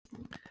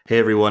Hey,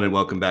 everyone, and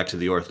welcome back to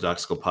the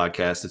Orthodoxical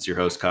Podcast. It's your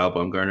host, Kyle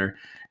Baumgartner,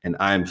 and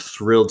I'm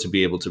thrilled to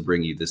be able to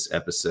bring you this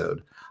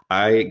episode.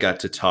 I got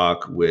to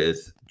talk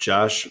with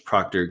Josh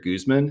Proctor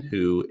Guzman,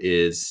 who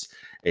is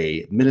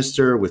a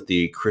minister with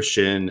the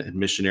Christian and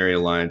Missionary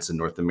Alliance in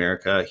North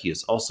America. He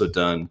has also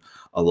done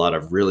a lot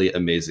of really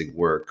amazing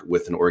work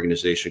with an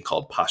organization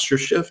called Posture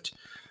Shift,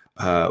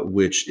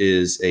 which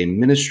is a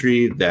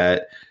ministry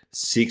that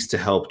seeks to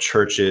help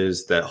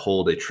churches that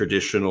hold a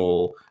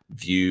traditional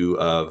view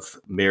of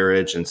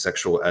marriage and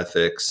sexual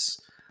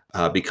ethics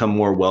become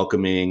more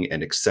welcoming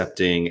and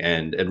accepting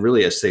and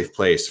really a safe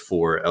place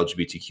for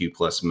LGBTQ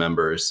plus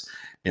members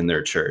in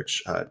their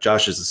church.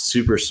 Josh is a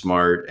super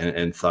smart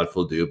and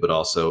thoughtful dude, but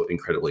also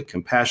incredibly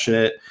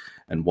compassionate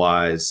and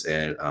wise.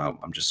 And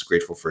I'm just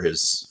grateful for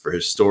his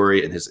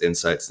story and his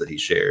insights that he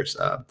shares.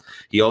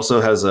 He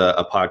also has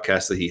a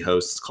podcast that he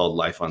hosts called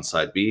Life on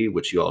Side B,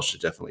 which you all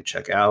should definitely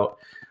check out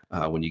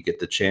when you get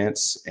the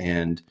chance.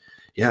 And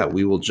yeah,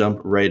 we will jump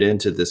right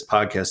into this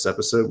podcast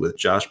episode with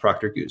Josh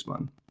Proctor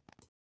Guzman.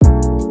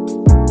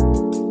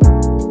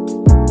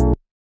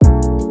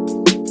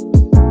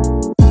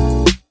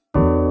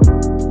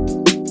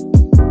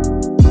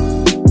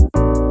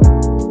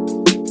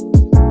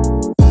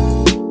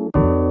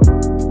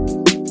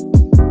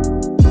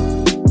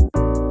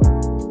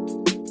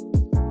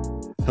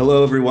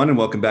 Hello, everyone, and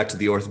welcome back to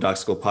the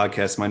Orthodoxical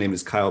Podcast. My name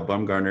is Kyle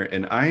Baumgartner,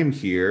 and I am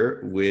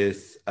here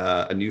with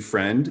a new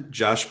friend,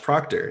 Josh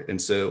Proctor. And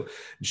so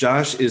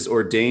Josh is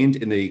ordained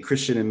in the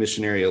Christian and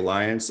Missionary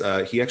Alliance.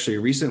 He actually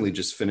recently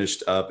just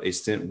finished up a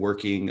stint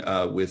working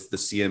with the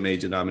CMA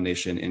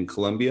denomination in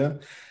Colombia.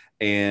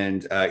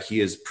 And he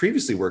has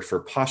previously worked for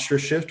Posture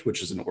Shift,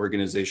 which is an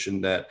organization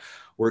that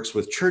works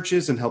with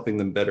churches and helping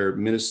them better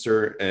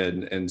minister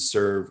and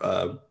serve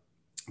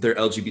their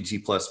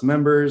LGBT plus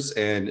members.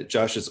 And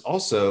Josh is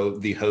also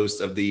the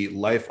host of the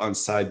Life on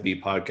Side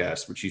B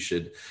podcast, which you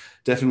should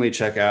definitely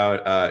check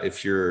out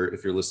if you're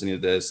listening to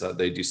this.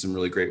 They do some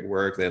really great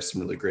work. They have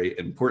some really great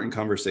important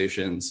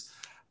conversations.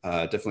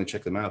 Definitely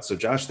check them out. So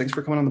Josh, thanks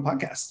for coming on the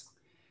podcast.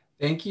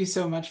 Thank you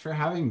so much for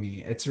having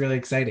me. It's really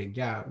exciting.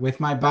 Yeah, with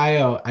my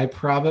bio,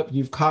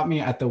 you've caught me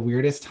at the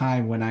weirdest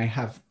time when I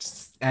have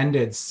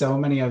ended so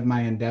many of my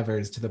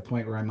endeavors to the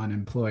point where I'm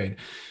unemployed.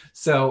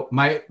 So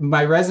my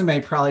resume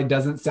probably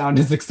doesn't sound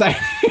as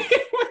exciting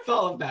with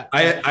all of that.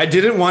 I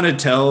didn't want to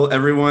tell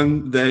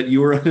everyone that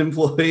you were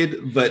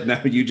unemployed, but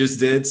now you just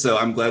did. So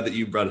I'm glad that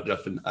you brought it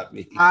up and not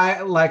me.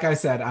 Like I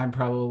said, I'm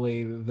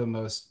probably the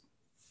most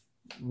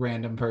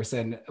random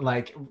person,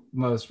 like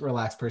most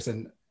relaxed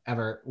person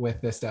ever with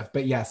this stuff.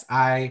 But yes,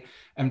 I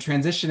am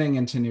transitioning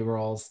into new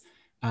roles.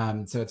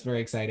 So it's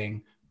very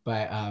exciting.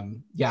 But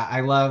yeah,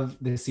 I love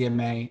the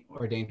CMA,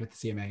 ordained with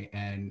the CMA,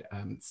 and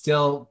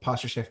still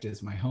Posture Shift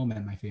is my home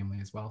and my family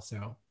as well.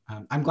 So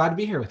I'm glad to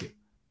be here with you.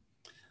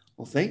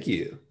 Well, thank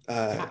you.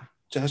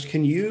 Josh,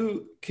 can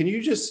you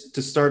just,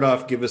 to start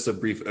off, give us a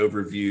brief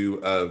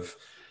overview of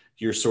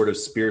your sort of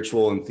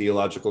spiritual and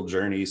theological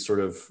journey,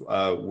 sort of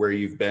where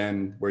you've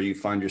been, where you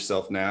find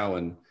yourself now,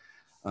 and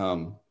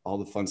all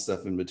the fun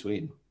stuff in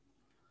between?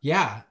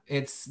 Yeah,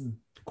 it's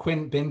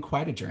been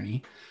quite a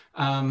journey.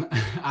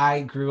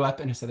 I grew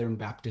up in a Southern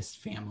Baptist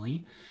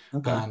family,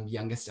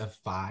 youngest of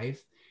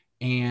 5.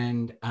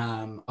 And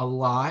a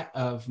lot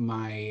of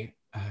my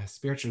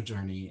spiritual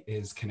journey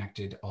is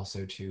connected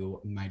also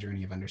to my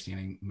journey of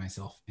understanding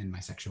myself and my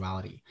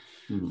sexuality.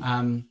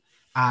 Mm-hmm.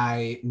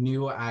 I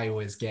knew I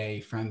was gay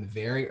from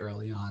very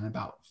early on,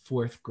 about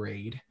 4th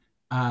grade.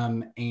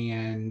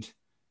 And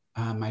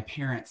my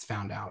parents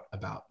found out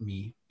about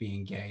me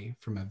being gay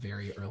from a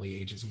very early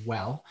age as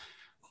well.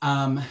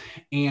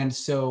 And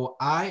so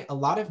a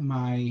lot of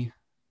my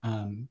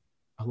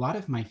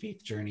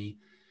faith journey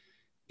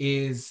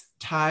is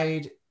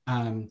tied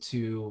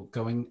to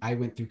I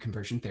went through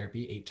conversion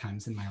therapy 8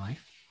 times in my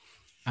life.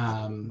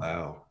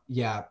 Wow.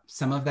 Yeah,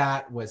 some of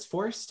that was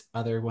forced,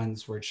 other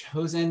ones were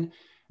chosen.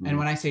 And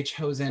when I say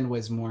chosen,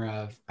 was more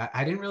of,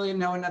 I didn't really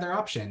know another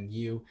option.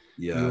 You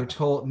were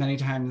told many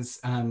times,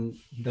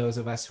 those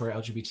of us who are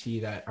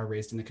LGBT that are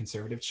raised in the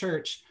conservative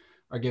church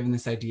are given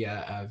this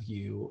idea of,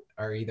 you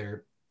are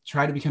either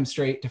try to become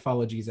straight to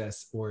follow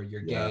Jesus, or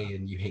you're gay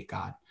and you hate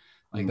God.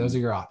 Like those are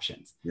your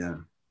options. Yeah.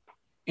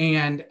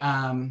 And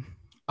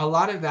a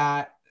lot of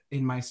that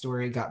in my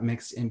story got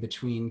mixed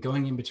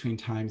going in between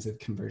times of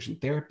conversion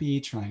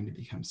therapy, trying to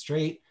become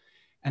straight.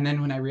 And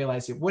then when I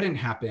realized it wouldn't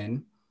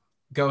happen,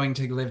 going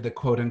to live the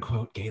quote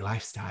unquote gay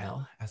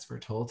lifestyle, as we're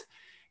told,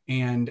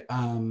 and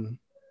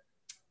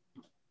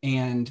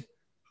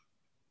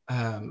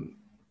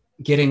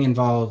getting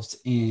involved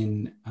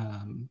in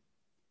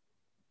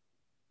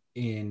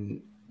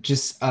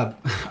just a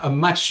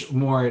much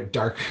more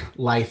dark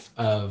life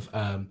of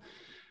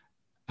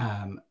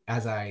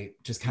as I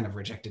just kind of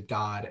rejected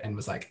God and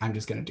was like, I'm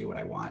just going to do what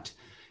I want.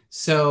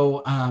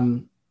 So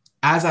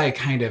as I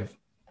kind of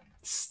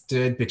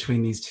stood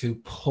between these two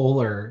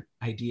polar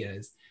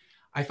ideas,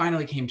 I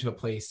finally came to a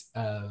place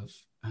of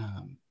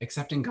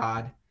accepting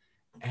God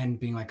and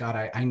being like,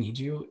 God, I need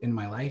you in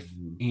my life.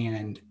 Mm-hmm.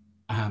 And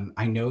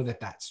I know that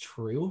that's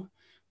true,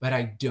 but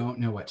I don't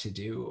know what to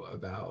do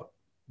about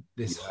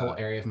this whole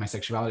area of my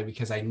sexuality,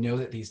 because I know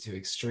that these two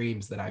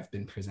extremes that I've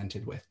been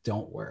presented with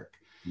don't work.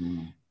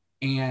 Mm.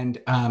 And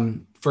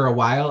for a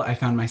while, I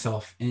found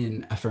myself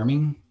in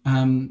affirming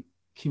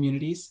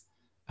communities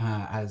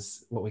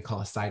as what we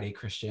call a side A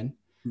Christian,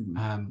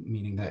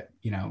 meaning that,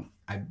 you know,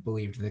 I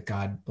believed that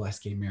God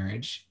blessed gay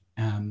marriage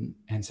and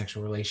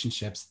sexual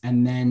relationships.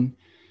 And then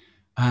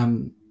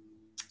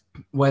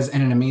was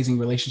in an amazing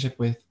relationship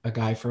with a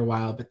guy for a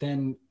while, but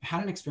then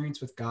had an experience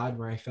with God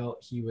where I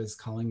felt he was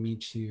calling me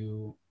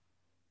to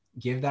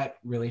give that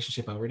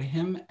relationship over to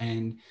him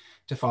and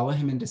to follow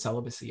him into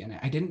celibacy. And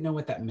I didn't know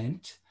what that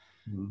meant.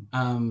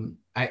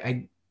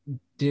 I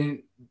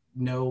didn't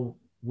know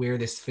where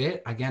this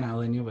fit. Again, all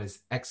I knew was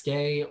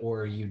ex-gay,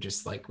 or you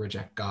just like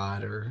reject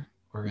God or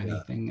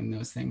anything in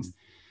those things.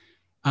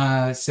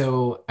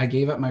 So I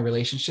gave up my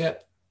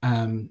relationship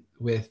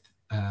with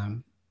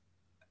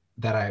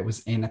that I was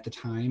in at the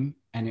time.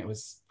 And it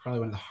was probably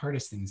one of the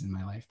hardest things in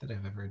my life that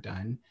I've ever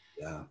done.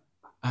 Yeah.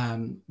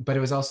 But it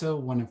was also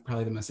one of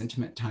probably the most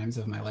intimate times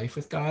of my life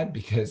with God,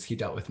 because he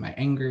dealt with my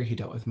anger, he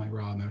dealt with my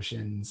raw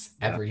emotions,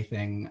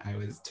 everything I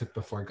took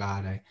before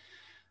God.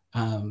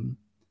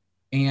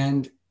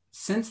 And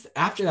since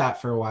after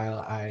that, for a while,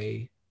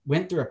 I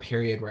went through a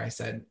period where I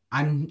said,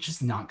 I'm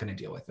just not going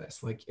to deal with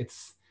this. Like,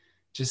 it's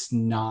just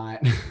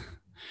not,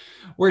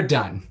 we're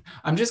done.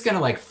 I'm just going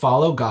to like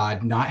follow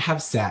God, not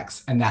have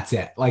sex. And that's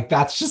it. Like,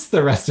 that's just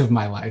the rest of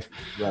my life.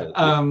 Right.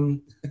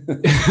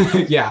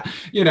 Yeah.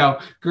 You know,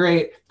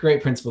 great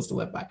principles to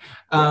live by.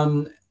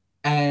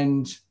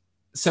 And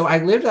so I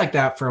lived like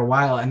that for a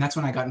while. And that's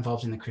when I got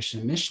involved in the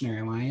Christian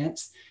Missionary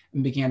Alliance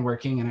and began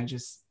working. And I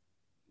just,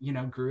 you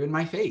know, grew in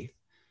my faith.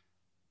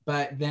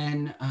 But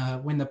then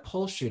when the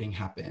pole shooting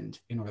happened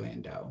in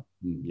Orlando,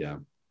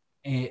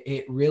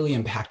 it really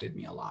impacted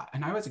me a lot.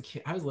 And I was a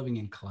kid, I was living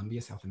in Colombia,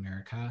 South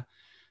America.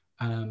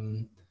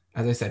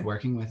 As I said,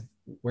 working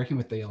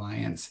with the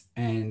Alliance,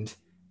 and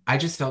I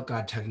just felt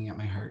God tugging at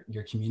my heart.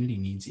 Your community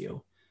needs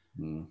you.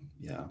 And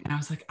I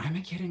was like, I'm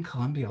a kid in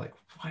Colombia. Like,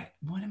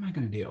 what am I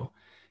going to do?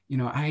 You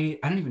know, I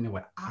don't even know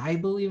what I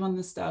believe on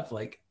this stuff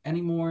like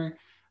anymore.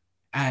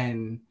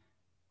 And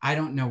I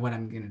don't know what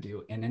I'm going to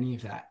do in any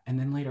of that. And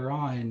then later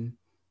on,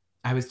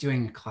 I was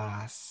doing a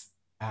class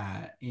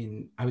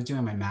I was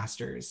doing my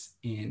master's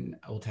in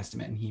Old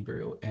Testament and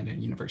Hebrew at a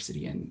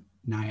university in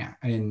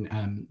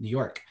New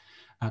York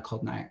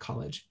called Nyack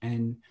College.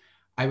 And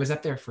I was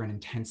up there for an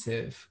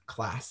intensive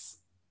class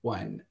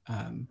one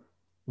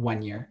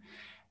year.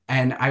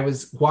 And I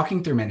was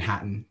walking through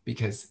Manhattan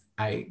because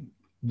I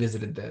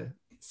visited the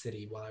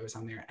city while I was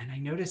on there. And I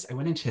noticed I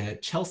went into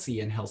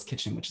Chelsea and Hell's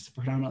Kitchen, which is a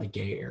predominantly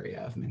gay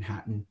area of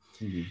Manhattan.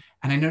 And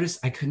I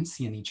noticed I couldn't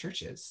see any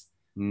churches.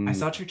 I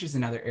saw churches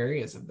in other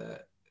areas of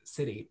the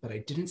city, but I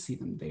didn't see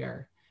them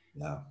there.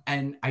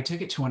 And I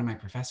took it to one of my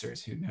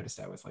professors who noticed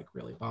I was like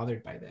really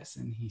bothered by this.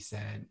 And he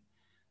said,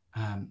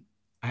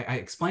 I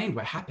explained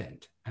what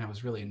happened, and I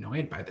was really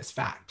annoyed by this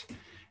fact.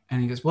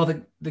 And he goes, well,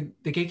 the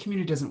gay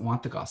community doesn't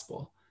want the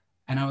gospel.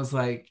 And I was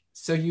like,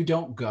 so you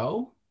don't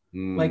go?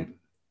 Like,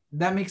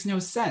 that makes no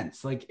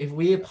sense. Like, if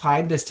we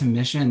applied this to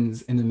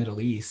missions in the Middle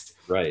East,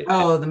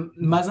 oh, the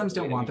Muslims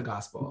don't want the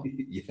gospel.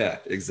 Yeah,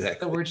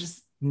 exactly. So we're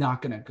just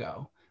not going to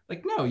go.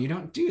 Like, no, you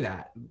don't do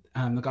that.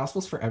 The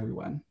gospel's for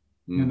everyone,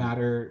 no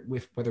matter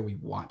whether we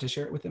want to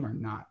share it with them or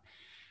not.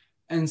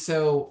 And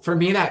so for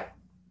me, that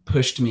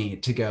pushed me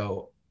to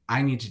go,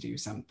 I need to do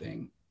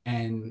something.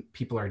 And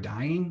people are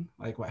dying,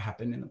 like what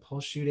happened in the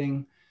pulse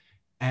shooting.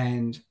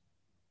 And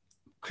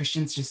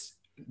Christians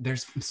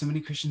there's so many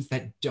Christians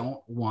that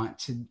don't want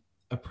to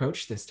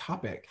approach this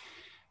topic.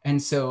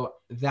 And so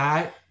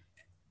that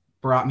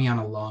brought me on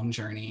a long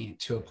journey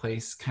to a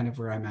place kind of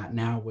where I'm at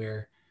now,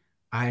 where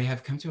I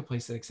have come to a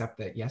place that accept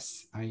that,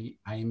 yes, I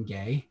am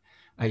gay.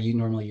 You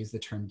normally use the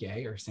term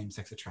gay or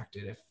same-sex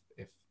attracted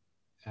if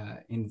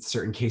in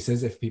certain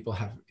cases, if people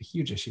have a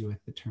huge issue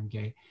with the term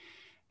gay.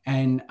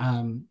 And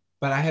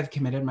but I have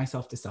committed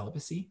myself to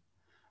celibacy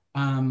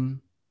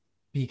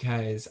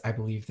because I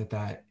believe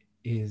that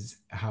is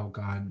how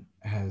God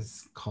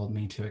has called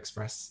me to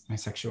express my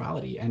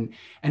sexuality, and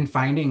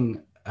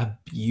finding a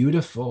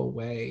beautiful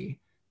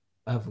way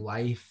of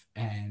life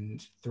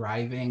and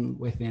thriving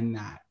within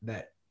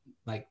that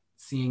like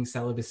seeing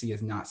celibacy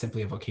is not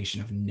simply a vocation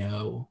of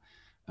no,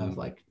 of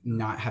like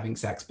not having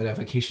sex, but a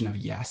vocation of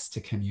yes to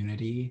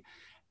community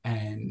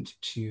and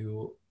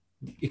to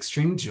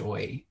extreme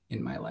joy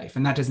in my life.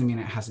 And that doesn't mean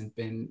it hasn't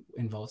been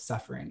involved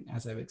suffering,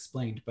 as I've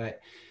explained,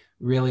 but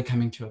really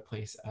coming to a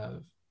place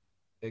of,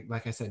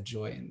 like I said,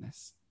 joy in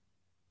this.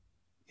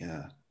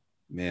 Yeah,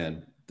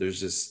 man, there's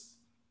just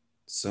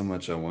so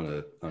much I want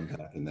to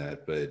unpack in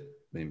that, but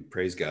I mean,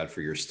 praise God for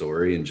your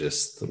story and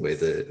just the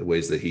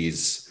ways that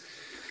he's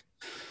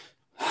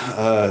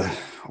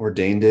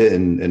ordained it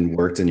and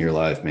worked in your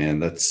life, man.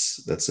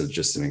 That's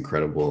just an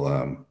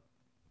incredible,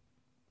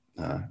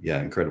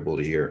 incredible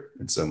to hear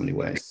in so many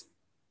ways.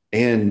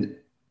 And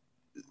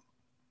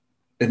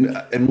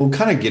we'll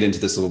kind of get into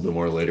this a little bit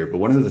more later, but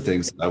one of the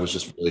things I was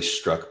just really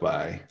struck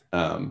by,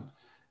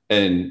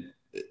 and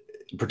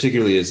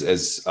particularly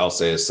as I'll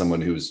say, as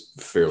someone who's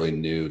fairly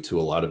new to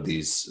a lot of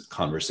these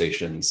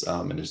conversations,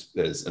 and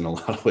is in a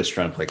lot of ways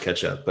trying to play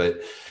catch up.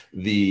 But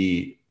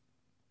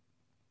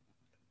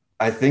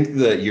I think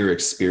that your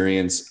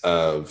experience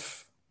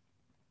of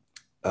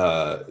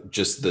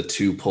just the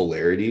two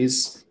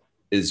polarities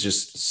is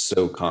just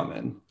so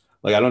common.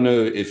 Like, I don't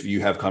know if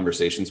you have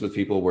conversations with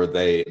people where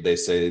they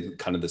say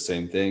kind of the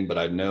same thing, but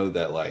I know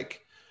that,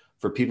 like,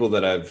 for people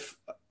that I've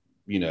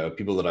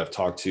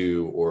talked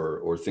to,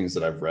 or things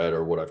that I've read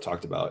or what I've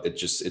talked about, it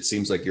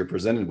seems like you're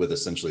presented with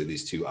essentially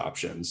these two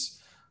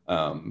options,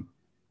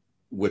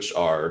 which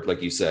are,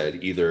 like you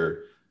said,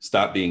 either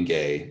stop being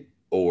gay,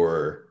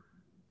 or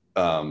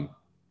um,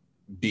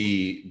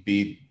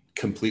 be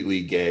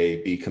completely gay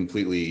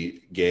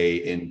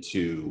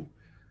into,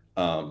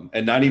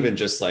 and not even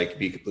just like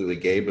be completely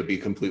gay, but be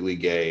completely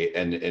gay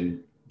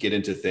and get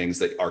into things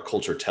that our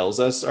culture tells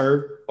us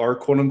are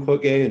quote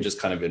unquote gay, and just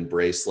kind of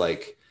embrace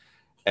like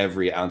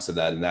every ounce of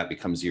that, and that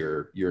becomes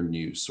your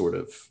new sort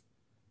of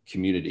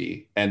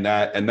community. And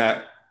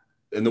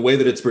the way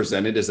that it's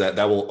presented is that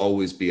will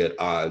always be at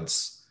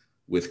odds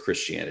with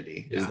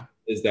Christianity. Yeah.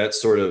 Is that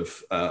sort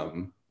of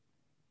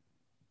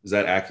is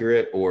that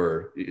accurate,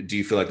 or do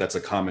you feel like that's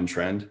a common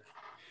trend?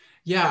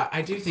 Yeah,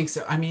 I do think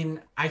so. I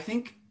mean, I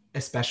think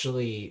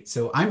especially,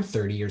 so I'm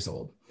 30 years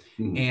old,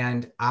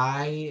 and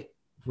I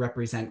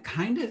represent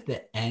kind of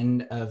the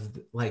end of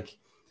like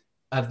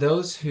of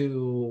those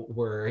who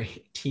were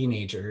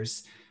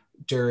teenagers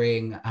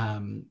during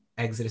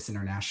Exodus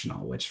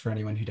International, which, for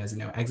anyone who doesn't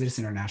know, Exodus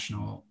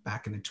International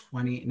back in the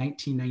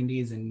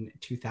 1990s and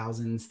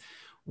 2000s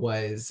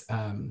was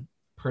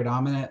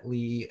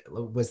predominantly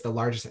was the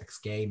largest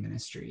ex-gay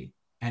ministry,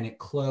 and it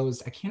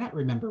closed. I cannot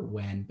remember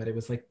when, but it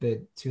was like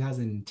the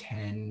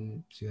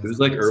 2010, It was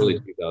like 2011. early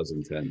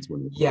 2010s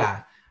when it closed.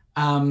 Yeah.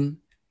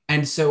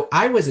 And so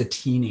I was a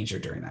teenager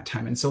during that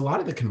time. And so a lot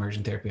of the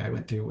conversion therapy I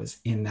went through was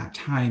in that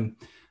time.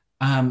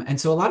 And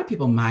so a lot of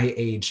people my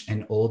age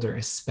and older,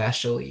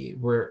 especially,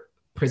 were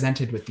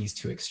presented with these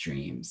two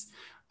extremes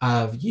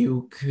of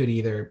you could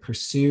either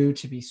pursue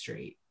to be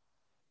straight,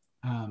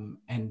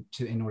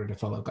 in order to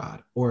follow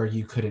God, or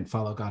you couldn't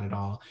follow God at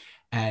all.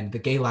 And the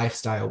gay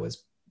lifestyle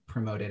was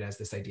promoted as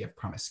this idea of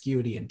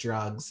promiscuity and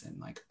drugs and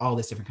like all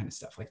this different kind of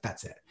stuff. Like,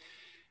 that's it.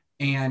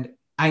 And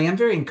I am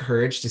very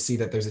encouraged to see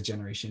that there's a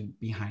generation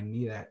behind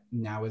me that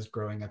now is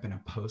growing up in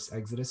a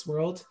post-Exodus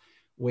world,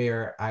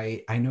 where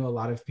I know a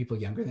lot of people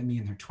younger than me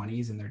in their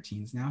 20s and their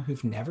teens now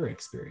who've never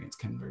experienced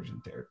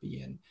conversion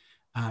therapy,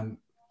 and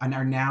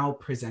are now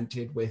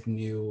presented with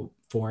new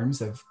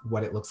forms of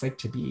what it looks like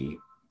to be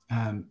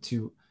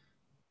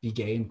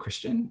gay and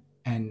Christian,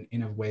 and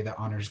in a way that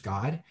honors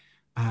God.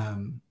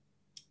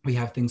 We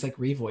have things like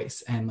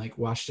Revoice, and like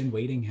Washed and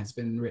Waiting has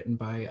been written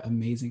by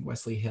amazing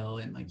Wesley Hill,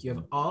 and like you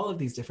have all of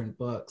these different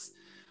books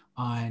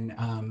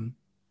on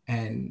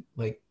and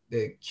like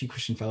the Q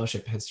Christian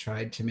Fellowship has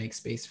tried to make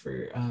space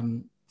for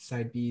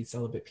side B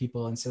celibate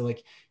people, and so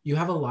like you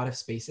have a lot of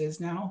spaces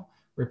now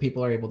where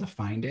people are able to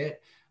find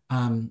it,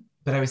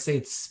 but I would say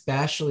it's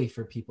especially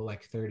for people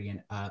like 30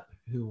 and up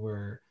who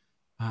were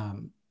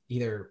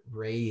either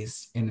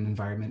raised in an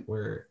environment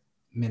where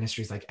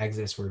ministries like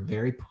Exodus were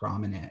very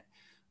prominent.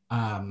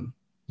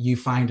 You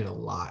find it a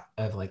lot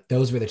of like,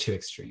 those were the two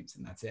extremes,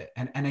 and that's it.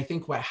 And I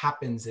think what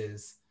happens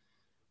is,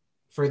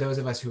 for those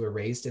of us who were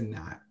raised in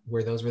that,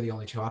 where those were the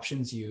only two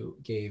options you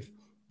gave,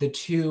 the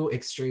two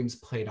extremes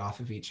played off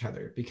of each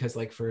other. Because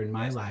like for in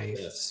my life,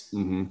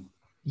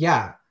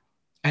 yeah.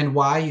 And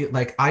why,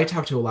 like, I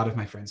talked to a lot of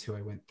my friends who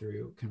I went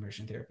through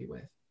conversion therapy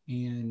with,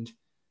 and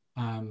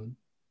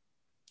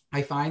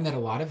I find that a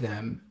lot of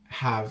them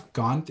have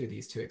gone through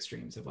these two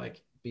extremes of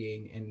like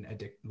being in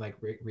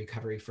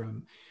recovery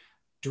from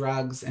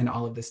drugs and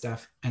all of this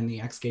stuff, and the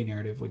ex-gay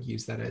narrative would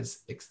use that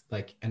as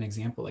like an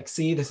example, like,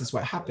 see, this is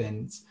what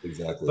happens.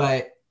 Exactly.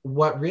 But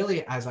what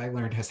really, as I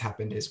learned, has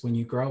happened is when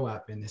you grow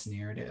up in this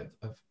narrative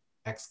of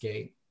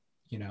ex-gay,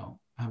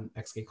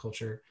 ex-gay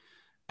culture,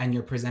 and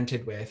you're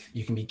presented with,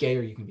 you can be gay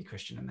or you can be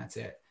Christian, and that's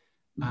it.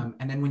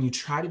 And then when you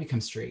try to become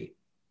straight,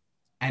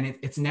 and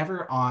it's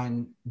never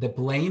on, the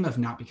blame of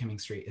not becoming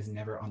straight is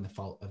never on the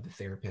fault of the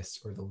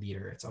therapist or the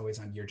leader. It's always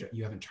on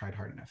you haven't tried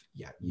hard enough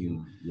yet.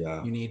 You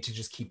need to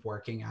just keep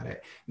working at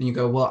it. And you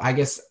go, well, I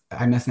guess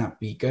I must not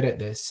be good at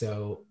this,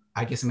 so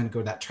I guess I'm going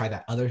to go try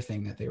that other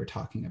thing that they were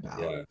talking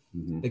about,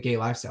 the gay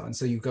lifestyle. And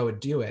so you go and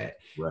do it,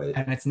 right?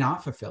 And it's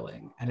not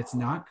fulfilling, and it's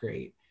not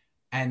great.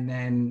 And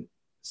then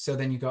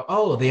you go,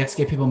 oh, the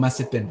ex-gay people must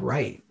have been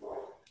right.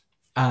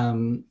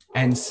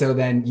 And so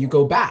then you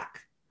go back.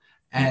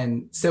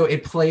 And so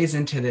it plays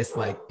into this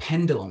like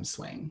pendulum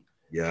swing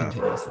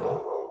continuously.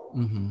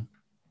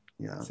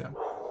 Yeah.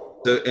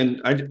 So, and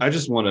I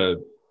just want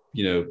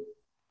to,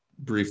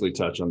 briefly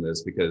touch on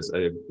this, because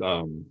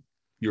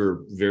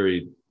you're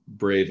very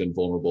brave and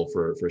vulnerable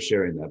for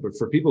sharing that. But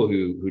for people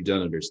who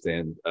don't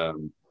understand,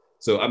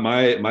 so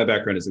my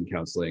background is in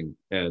counseling,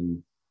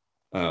 and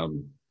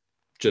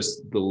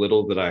just the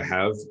little that I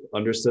have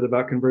understood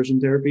about conversion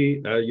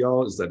therapy,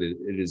 y'all, is that it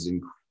is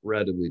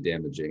incredibly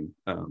damaging.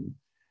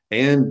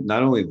 And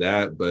not only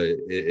that, but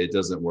it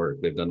doesn't work.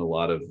 They've done a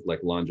lot of like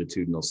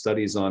longitudinal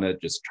studies on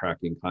it, just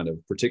tracking kind of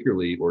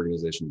particularly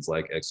organizations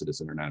like Exodus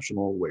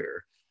International,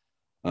 where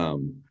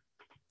um,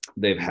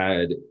 they've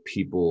had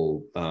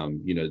people,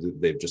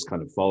 they've just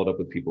kind of followed up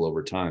with people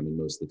over time, and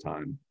most of the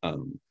time,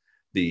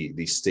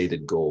 the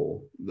stated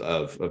goal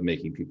of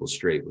making people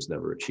straight was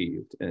never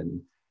achieved.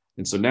 And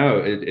so now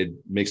it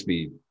makes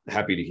me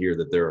happy to hear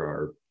that there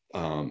are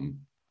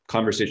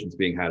conversations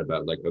being had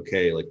about like,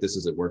 okay, like this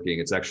isn't working.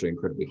 It's actually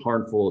incredibly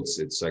harmful.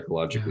 It's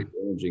psychologically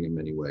damaging in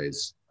many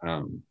ways.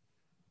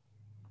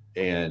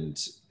 And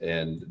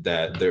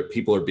that there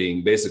people are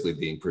basically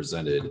being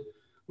presented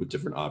with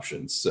different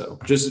options. So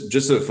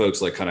just so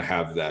folks like kind of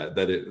have that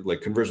it like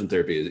conversion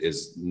therapy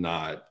is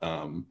not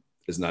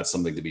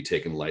something to be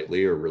taken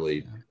lightly or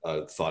really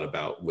thought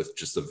about with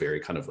just a very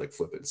kind of like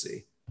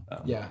flippancy.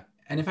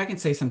 And if I can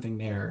say something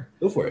there,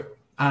 go for it.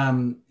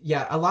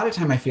 A lot of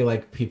time I feel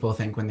like people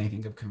think when they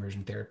think of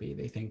conversion therapy,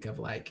 they think of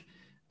like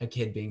a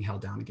kid being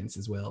held down against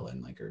his will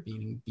and like, or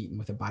being beaten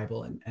with a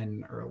Bible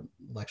and or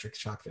electric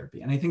shock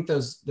therapy. And I think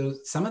those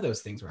some of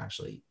those things were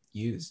actually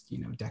used,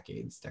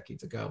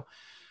 decades ago.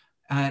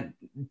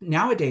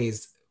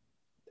 Nowadays,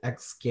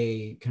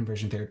 ex-gay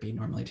conversion therapy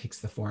normally takes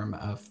the form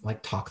of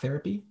like talk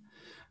therapy,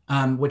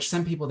 which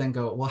some people then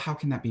go, well, how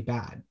can that be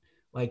bad?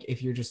 Like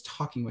if you're just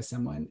talking with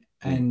someone,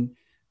 and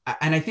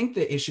I think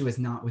the issue is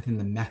not within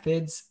the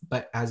methods,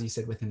 but as you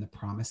said, within the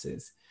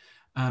promises,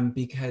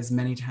 because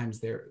many times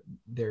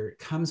there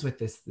comes with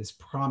this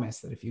promise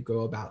that if you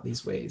go about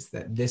these ways,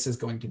 that this is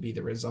going to be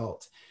the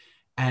result,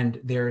 and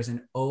there is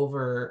an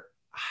over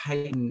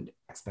heightened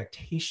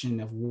expectation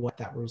of what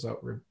that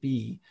result would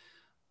be.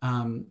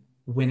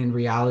 When in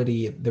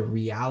reality,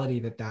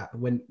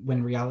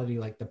 when reality,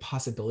 like the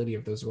possibility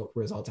of those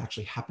results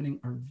actually happening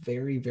are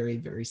very, very,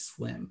 very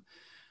slim.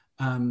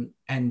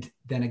 And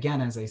then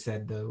again, as I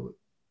said, though,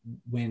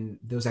 when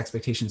those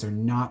expectations are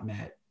not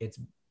met, it's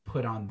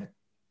put on the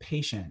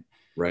patient,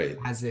 right,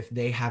 as if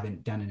they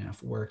haven't done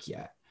enough work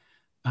yet.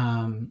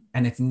 And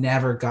it's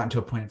never gotten to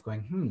a point of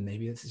going,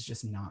 maybe this is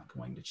just not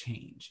going to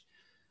change.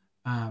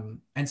 And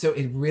so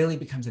it really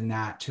becomes a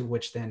gnat, to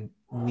which then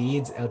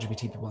leads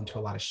LGBT people into a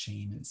lot of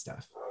shame and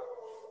stuff.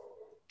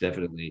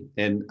 Definitely.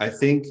 And I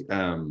think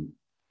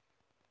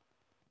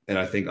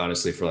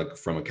honestly,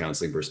 from a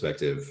counseling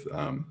perspective,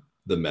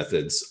 the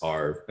methods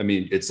are, I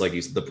mean, it's like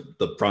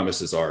the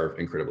promises are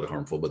incredibly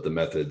harmful, but the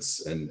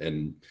methods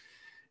and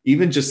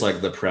even just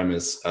like the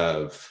premise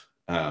of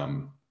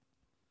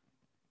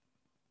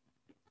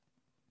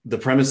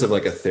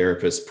like a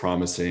therapist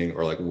promising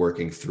or like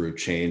working through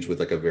change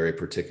with like a very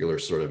particular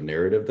sort of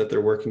narrative that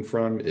they're working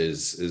from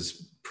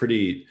is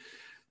pretty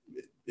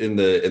in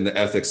the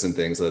ethics and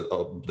things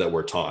that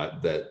we're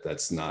taught,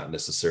 that's not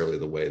necessarily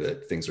the way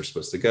that things are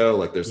supposed to go.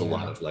 Like there's a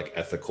lot of like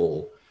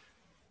ethical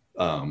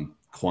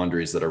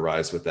quandaries that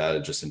arise with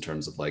that, just in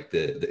terms of like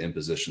the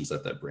impositions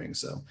that brings.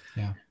 So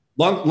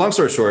long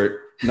story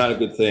short, not a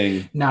good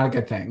thing. Not a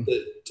good thing.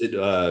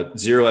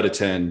 0 out of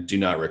 10, do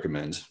not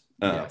recommend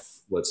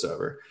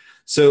whatsoever.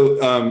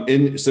 So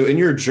in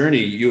your journey,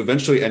 you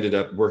eventually ended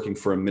up working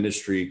for a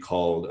ministry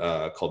called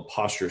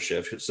Posture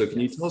Shift. So can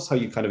you tell us how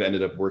you kind of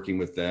ended up working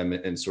with them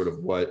and sort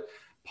of what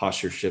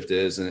Posture Shift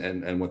is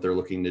and what they're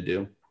looking to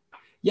do?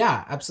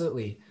 Yeah,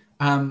 absolutely.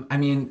 I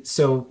mean,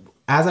 so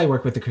as I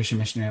work with the Christian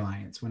Missionary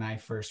Alliance, when I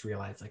first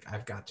realized like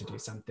I've got to do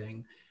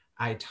something,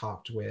 I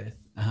talked with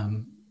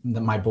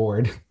my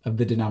board of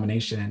the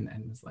denomination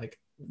and was like,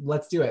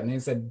 let's do it. And they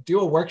said, do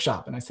a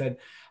workshop. And I said,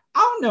 I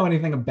don't know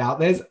anything about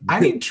this. I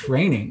need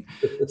training.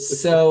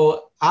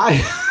 So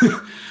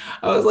I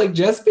was like,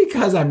 just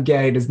because I'm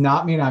gay does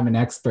not mean I'm an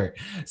expert.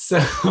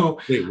 So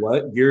wait,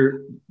 what?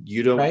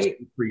 You don't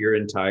speak for your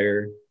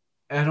entire...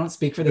 I don't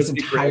speak for this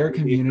entire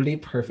community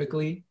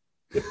perfectly.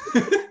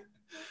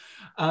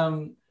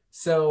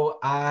 So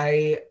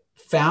I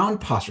found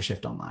Posture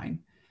Shift online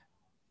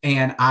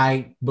and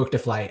I booked a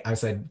flight. I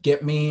said,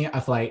 get me a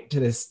flight to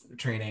this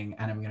training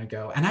and I'm going to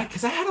go. And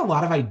because I had a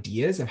lot of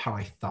ideas of how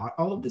I thought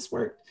all of this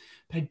worked,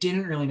 but I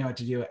didn't really know what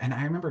to do. And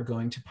I remember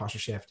going to Posture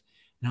Shift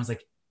and I was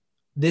like,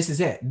 this is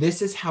it.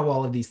 This is how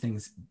all of these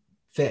things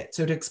fit.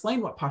 So to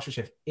explain what Posture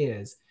Shift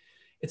is,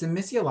 it's a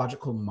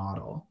missiological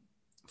model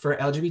for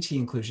LGBT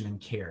inclusion and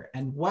care.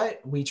 And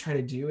what we try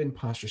to do in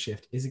Posture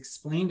Shift is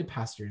explain to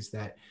pastors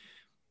that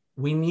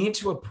we need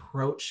to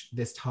approach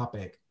this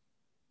topic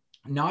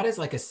not as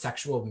like a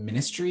sexual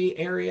ministry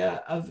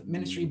area of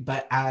ministry,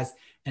 but as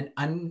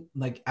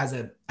as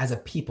a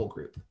people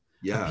group,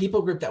 a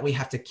people group that we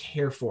have to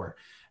care for.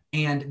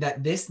 And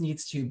that this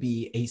needs to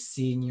be a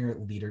senior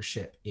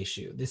leadership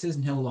issue. This is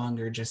no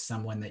longer just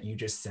someone that you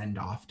just send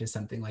off to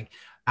something. Like,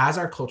 as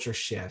our culture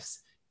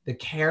shifts, the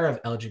care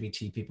of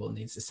LGBT people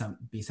needs to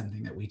be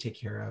something that we take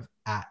care of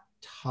at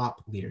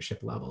top leadership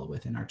level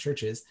within our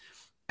churches.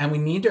 And we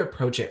need to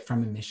approach it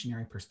from a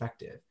missionary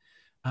perspective.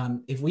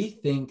 If we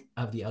think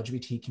of the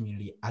LGBT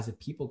community as a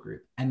people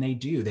group, and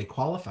they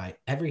qualify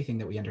everything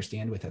that we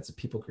understand with as a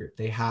people group.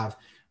 They have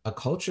a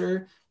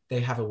culture, they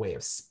have a way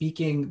of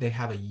speaking, they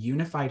have a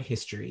unified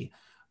history,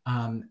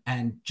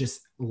 and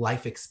just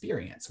life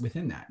experience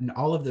within that. And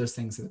all of those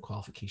things are the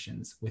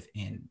qualifications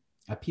within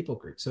a people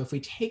group. So if we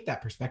take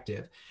that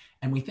perspective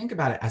and we think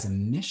about it as a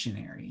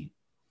missionary,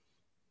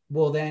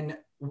 well, then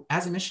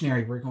as a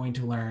missionary, we're going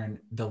to learn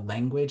the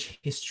language,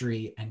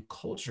 history, and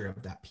culture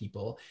of that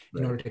people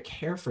in order to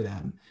care for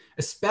them,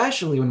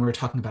 especially when we're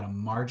talking about a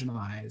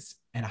marginalized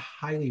and a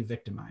highly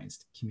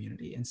victimized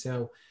community. And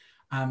so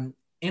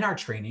in our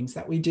trainings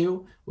that we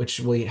do, which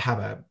we have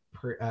a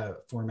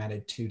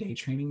formatted 2-day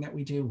training that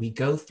we do, we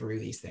go through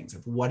these things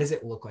of what does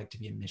it look like to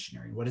be a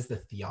missionary? What is the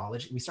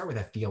theology? We start with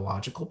a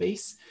theological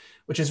base,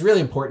 which is really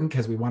important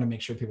because we want to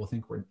make sure people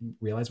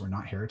realize we're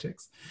not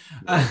heretics.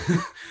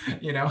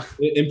 You know,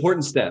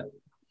 important step.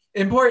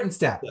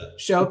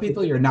 Show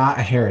people you're not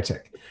a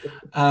heretic.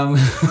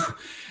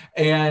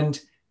 And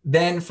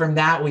then from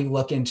that, we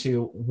look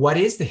into what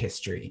is the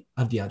history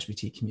of the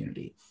LGBT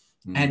community.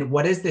 And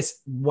what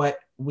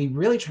we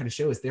really try to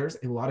show is there's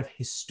a lot of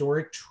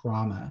historic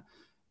trauma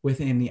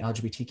within the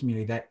LGBT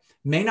community that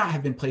may not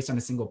have been placed on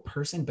a single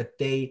person, but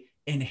they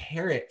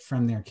inherit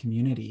from their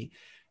community.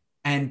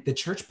 And the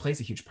church plays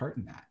a huge part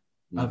in that,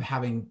 of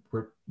having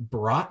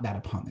brought that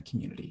upon the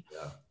community.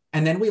 Yeah.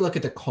 And then we look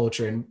at the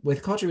culture, and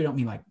with culture, we don't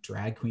mean like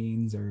drag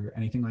queens or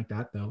anything like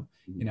that, though,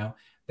 you know,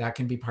 that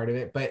can be part of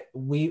it. But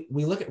we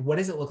look at what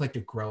does it look like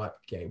to grow up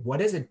gay? What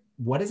does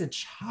a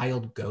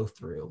child go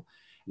through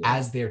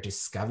as they're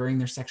discovering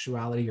their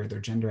sexuality or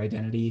their gender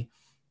identity?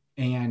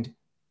 And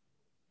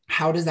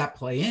how does that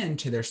play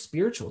into their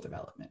spiritual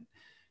development?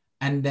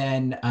 And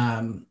then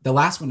the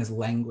last one is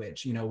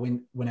language. You know,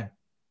 when a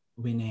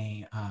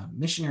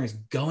missionary is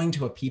going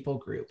to a people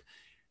group,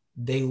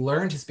 they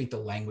learn to speak the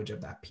language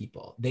of that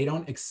people. They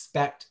don't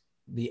expect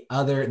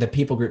the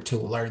people group to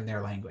learn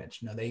their language.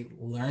 No, they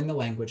learn the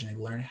language, and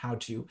they learn how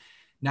to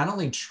not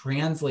only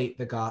translate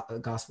the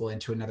gospel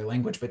into another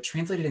language, but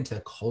translate it into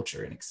the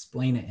culture and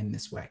explain it in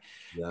this way.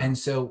 Yeah. And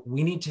so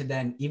we need to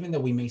then, even though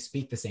we may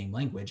speak the same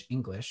language,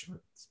 English or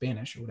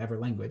Spanish or whatever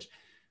language,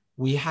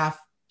 we have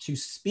to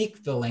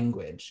speak the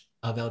language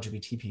of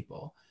LGBT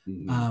people.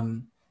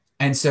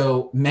 And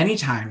so many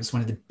times,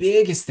 one of the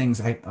biggest things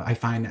I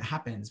find that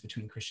happens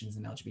between Christians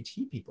and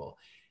LGBT people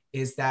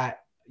is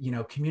that, you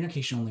know,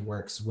 communication only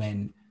works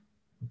when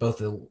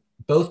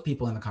both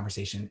people in the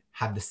conversation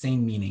have the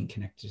same meaning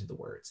connected to the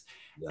words.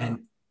 Yeah. And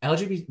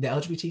the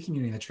LGBT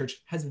community in the church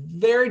has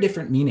very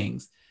different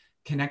meanings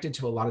connected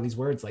to a lot of these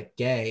words, like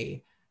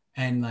gay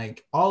and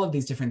like all of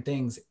these different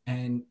things.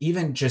 And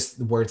even just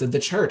the words of the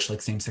church,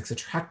 like same-sex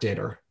attracted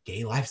or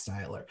gay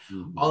lifestyle, or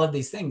all of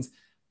these things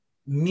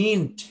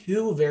mean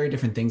two very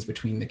different things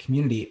between the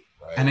community.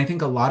 Right. And I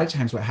think a lot of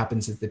times what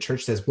happens is the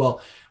church says,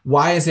 well,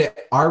 why is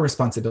it our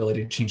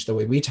responsibility to change the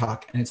way we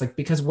talk? And it's like,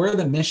 because we're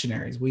the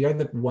missionaries. We are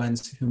the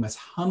ones who must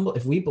humble.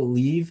 If we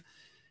believe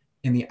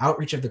in the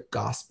outreach of the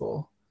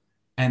gospel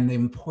and the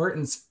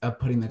importance of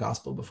putting the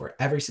gospel before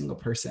every single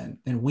person,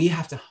 then we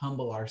have to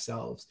humble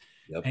ourselves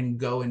and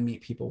go and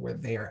meet people where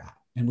they're at.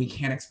 And we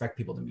can't expect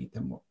people to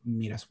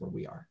meet us where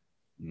we are.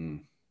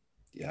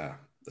 Yeah,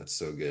 that's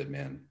so good,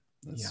 man.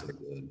 That's so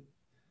good.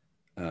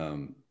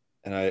 And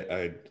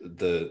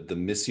the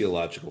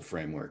missiological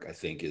framework, I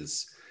think,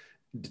 is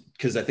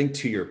because I think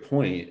to your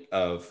point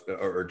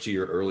or to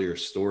your earlier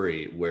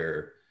story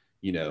where,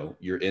 you know,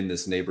 you're in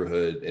this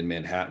neighborhood in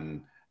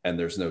Manhattan and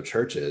there's no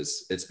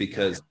churches, it's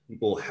because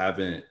people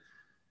haven't,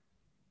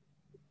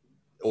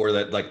 or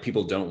that like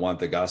people don't want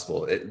the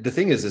gospel. The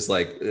thing is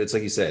like, it's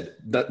like you said,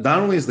 not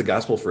only is the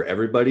gospel for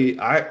everybody,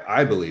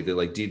 I believe that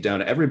like deep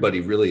down,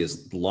 everybody really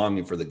is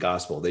longing for the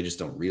gospel. They just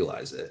don't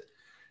realize it.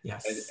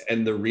 Yes.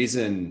 And the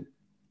reason,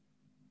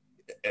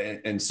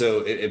 and so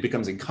it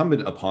becomes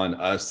incumbent upon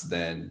us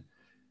then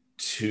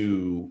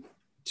to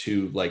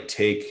like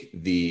take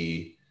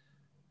the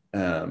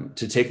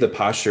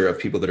posture of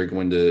people that are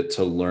going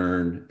to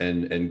learn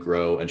and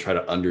grow and try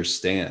to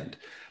understand.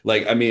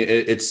 Like, I mean,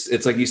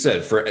 it's like you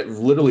said, for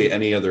literally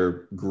any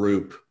other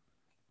group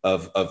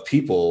of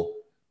people,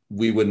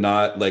 we would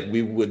not like,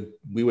 we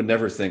would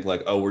never think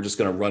like, oh, we're just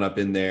going to run up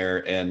in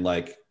there and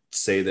like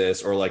say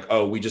this, or like,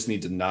 oh, we just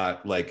need to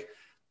not like,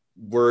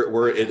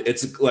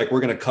 it's like, we're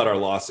going to cut our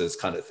losses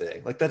kind of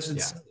thing. Like, that's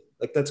just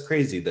like, that's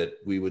crazy that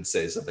we would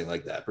say something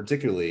like that,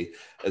 particularly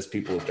as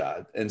people of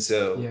God. And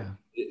so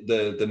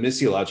the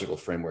missiological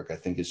framework, I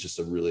think, is just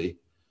a really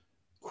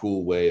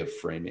cool way of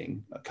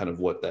framing kind of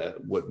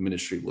what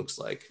ministry looks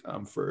like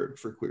for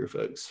queer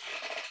folks.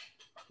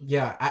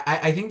 Yeah,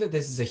 I think that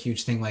this is a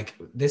huge thing. Like,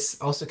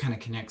 this also kind of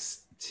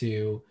connects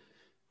to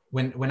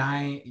when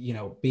I, you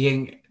know,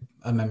 being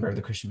a member of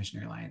the Christian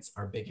Missionary Alliance,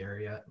 our big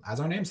area, as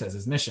our name says,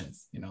 is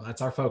missions. You know,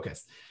 that's our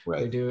focus.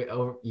 Right. We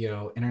do, you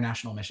know,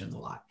 international missions a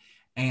lot.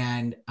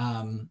 And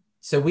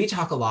so we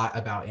talk a lot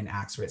about in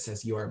Acts where it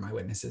says, you are my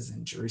witnesses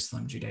in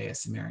Jerusalem, Judea,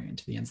 Samaria, and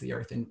to the ends of the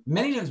earth. And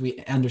many times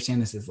we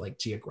understand this as like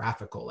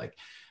geographical, like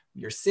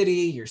your city,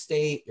 your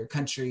state, your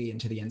country,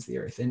 and to the ends of the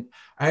earth. And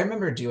I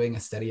remember doing a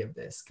study of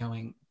this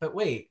going, but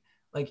wait,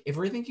 like if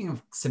we're thinking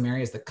of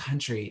Samaria as the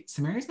country,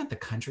 Samaria is not the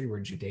country where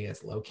Judea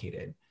is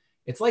located.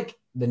 It's like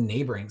the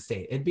neighboring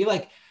state. It'd be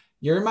like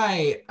you're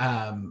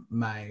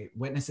my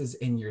witnesses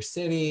in your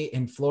city,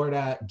 in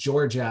Florida,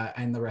 Georgia,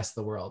 and the rest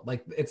of the world.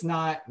 Like, it's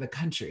not the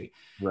country.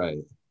 Right.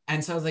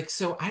 And so I was like,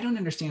 so I don't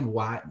understand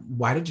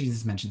why did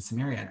Jesus mention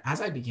Samaria? And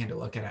as I began to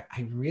look at it,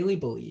 I really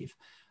believe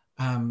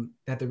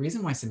that the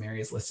reason why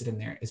Samaria is listed in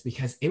there is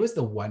because it was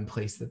the one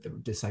place that the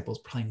disciples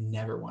probably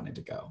never wanted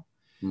to go.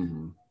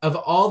 Mm-hmm. Of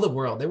all the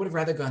world, they would have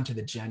rather gone to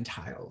the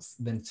Gentiles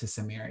than to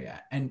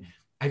Samaria. And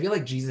I feel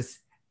like Jesus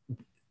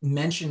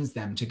mentions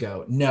them to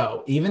go,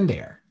 no, even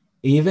there,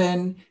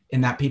 even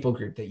in that people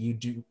group that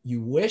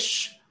you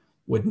wish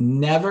would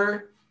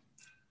never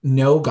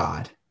know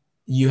God,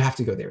 you have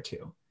to go there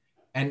too.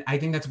 And I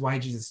think that's why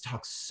Jesus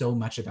talks so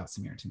much about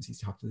Samaritans. He's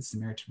talked to the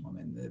Samaritan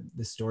woman,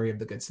 the story of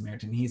the Good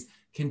Samaritan. He's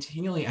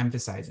continually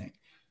emphasizing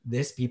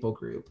this people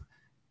group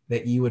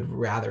that you would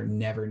rather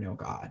never know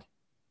God,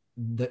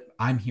 that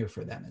I'm here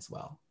for them as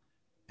well.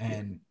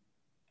 And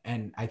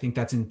I think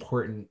that's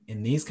important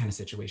in these kind of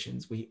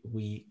situations.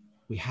 We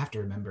have to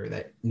remember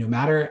that no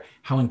matter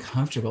how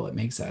uncomfortable it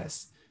makes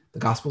us, the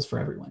gospel's for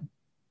everyone.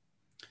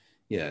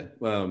 Yeah.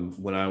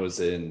 When I was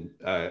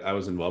I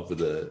was involved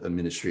with a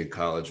ministry in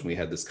college, and we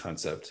had this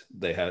concept.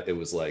 It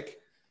was like,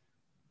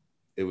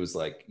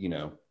 you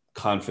know,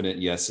 confident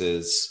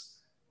yeses,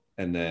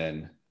 and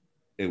then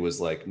it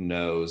was like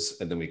no's,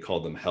 and then we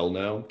called them hell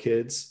no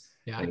kids.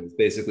 Yeah. And it was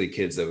basically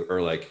kids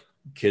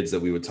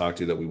that we would talk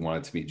to that we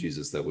wanted to meet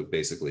Jesus that would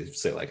basically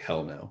say like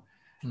hell no.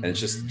 Mm-hmm. And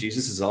it's just,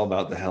 Jesus is all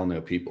about the hell no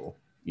people,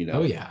 you know?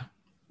 Oh yeah.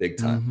 Big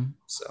time. Mm-hmm.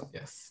 So,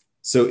 yes.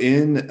 So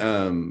in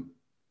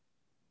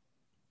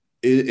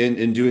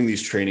doing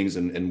these trainings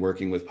and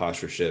working with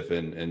posture shift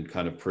and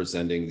kind of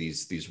presenting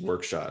these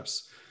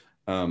workshops,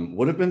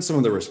 what have been some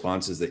of the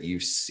responses that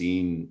you've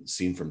seen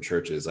from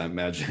churches? I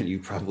imagine you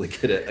probably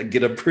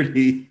get a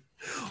pretty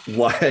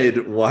wide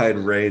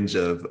range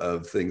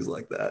of things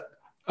like that.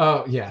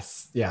 Oh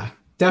yes, yeah,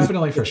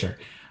 definitely for sure.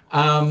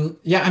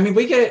 Yeah, I mean,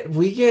 we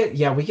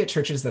get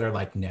churches that are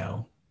like,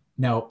 no,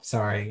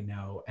 sorry,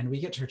 no, and we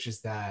get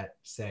churches that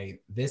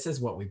say, this is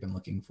what we've been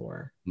looking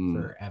for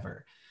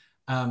forever.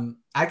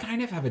 I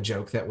kind of have a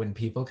joke that when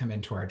people come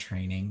into our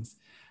trainings,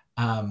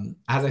 as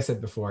I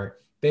said before,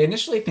 they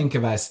initially think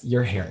of us,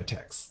 you're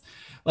heretics.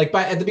 Like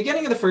at the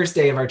beginning of the first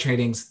day of our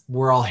trainings,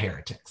 we're all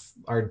heretics,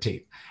 our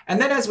team.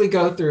 And then as we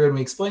go through and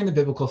we explain the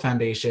biblical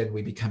foundation,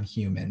 we become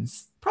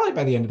humans. Probably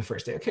by the end of the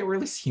first day, okay, we're at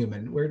least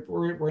human.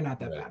 We're not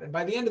that bad. And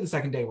by the end of the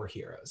second day, we're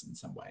heroes in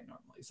some way,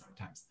 normally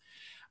sometimes.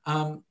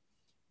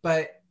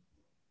 But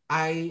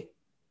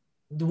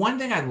the one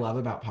thing I love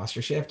about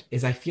posture shift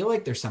is I feel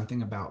like there's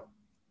something about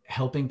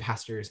helping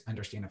pastors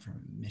understand it from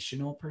a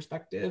missional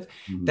perspective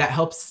that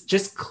helps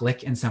just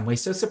click in some way.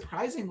 So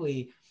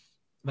surprisingly,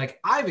 like,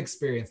 I've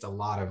experienced a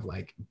lot of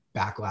like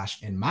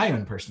backlash in my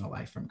own personal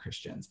life from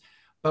Christians,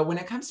 but when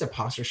it comes to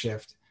posture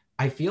shift,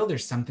 I feel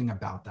there's something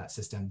about that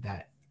system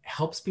that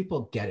helps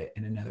people get it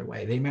in another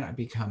way. They may not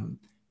become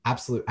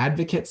absolute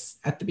advocates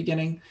at the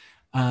beginning,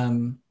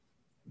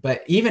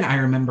 but even I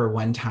remember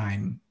one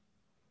time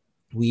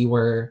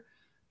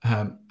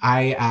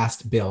I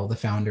asked Bill, the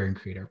founder and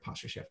creator of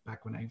Posture Shift,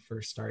 back when I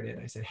first started,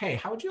 I said, hey,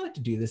 how would you like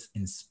to do this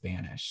in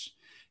Spanish?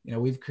 You know,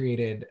 we've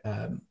created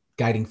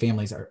Guiding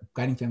Families of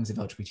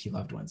LGBT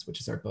Loved Ones, which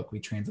is our book. We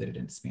translated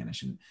into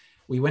Spanish, and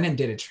we went and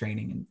did a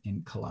training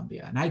in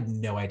Colombia, and I had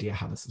no idea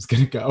how this was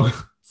going to go.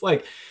 It's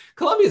like,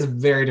 Colombia is a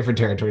very different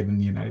territory than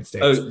the United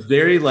States.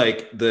 Very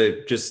like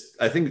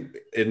I think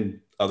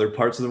in other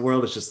parts of the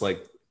world, it's just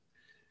like,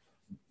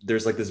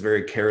 there's like this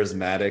very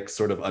charismatic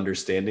sort of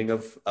understanding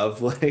of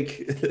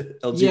like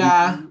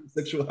LGBT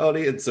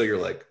sexuality. And so you're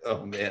like,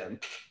 oh man.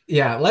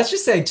 Yeah. Let's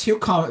just say two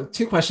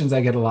questions I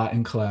get a lot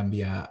in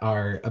Colombia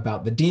are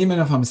about the demon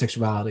of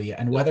homosexuality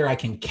and whether I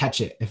can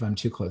catch it if I'm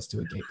too close to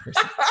a gay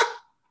person.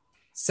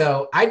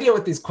 So I deal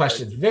with these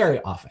questions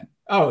very often.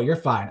 Oh, you're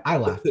fine. I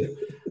laughed.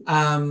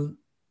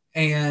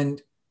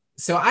 And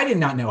so I did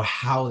not know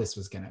how this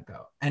was going to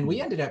go. And we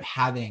ended up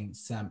having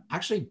some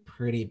actually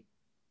pretty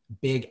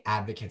big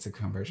advocates of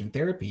conversion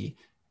therapy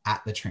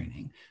at the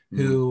training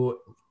who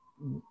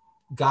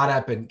got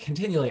up and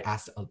continually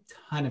asked a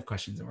ton of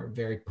questions and were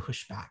very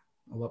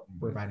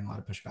providing a lot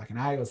of pushback. And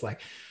I was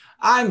like,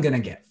 I'm going to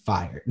get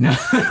fired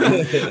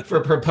for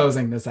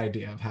proposing this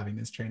idea of having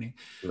this training.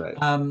 Right.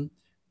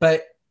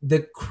 But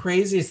the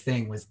craziest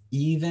thing was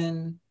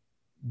even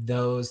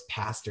those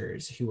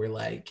pastors who were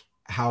like,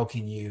 how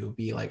can you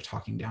be like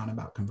talking down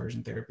about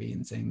conversion therapy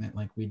and saying that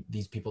like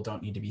these people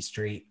don't need to be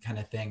straight kind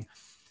of thing.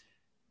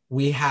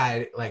 We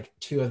had like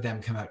two of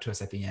them come up to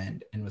us at the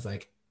end and was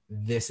like,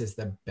 this is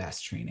the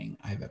best training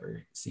I've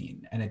ever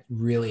seen. And it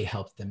really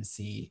helped them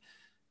see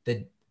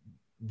the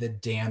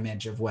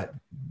damage of what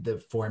the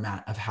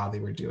format of how they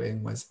were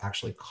doing was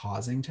actually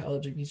causing to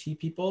LGBT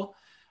people.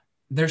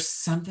 There's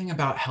something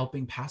about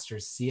helping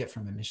pastors see it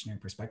from a missionary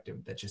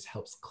perspective that just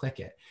helps click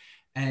it.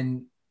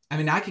 And I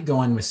mean, I could go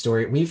on with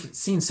story. We've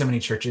seen so many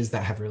churches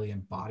that have really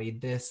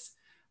embodied this.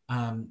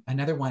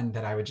 Another one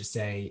that I would just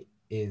say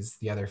is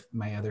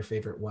my other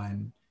favorite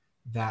one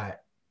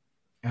that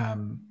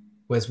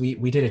was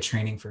we did a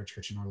training for a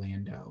church in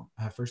Orlando,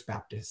 First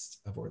Baptist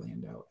of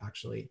Orlando,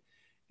 actually.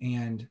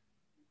 And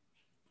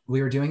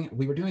we were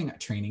doing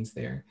trainings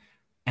there,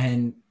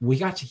 and we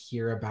got to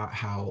hear about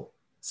how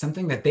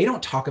something that they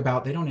don't talk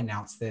about, they don't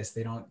announce this,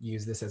 they don't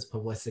use this as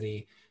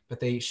publicity,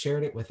 but they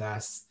shared it with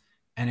us.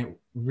 And it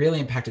really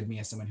impacted me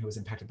as someone who was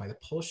impacted by the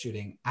Pulse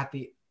shooting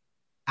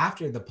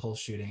after the Pulse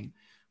shooting,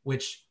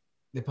 which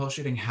the Pulse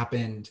shooting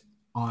happened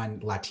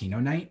on Latino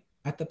night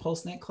at the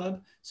Pulse nightclub.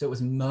 So it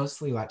was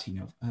mostly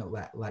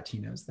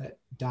Latinos that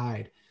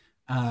died.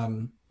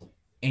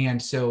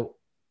 And so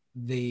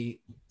the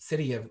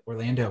city of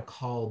Orlando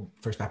called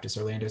First Baptist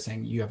Orlando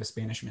saying, you have a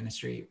Spanish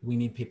ministry. We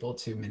need people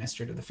to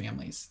minister to the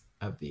families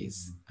of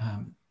these,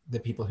 the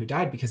people who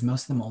died, because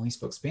most of them only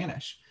spoke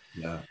Spanish.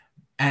 Yeah.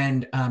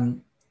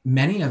 And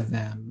many of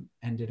them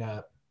ended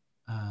up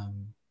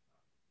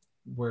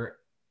where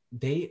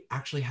they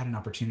actually had an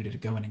opportunity to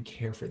go in and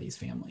care for these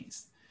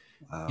families.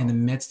 Wow. In the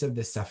midst of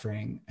this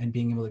suffering, and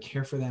being able to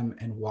care for them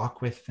and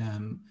walk with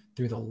them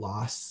through the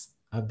loss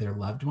of their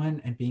loved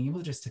one, and being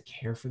able just to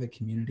care for the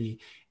community,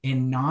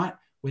 and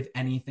not with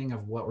anything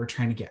of what we're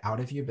trying to get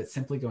out of you, but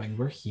simply going,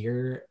 we're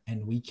here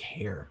and we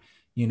care,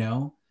 you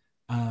know?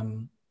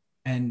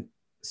 And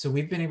so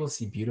we've been able to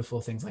see beautiful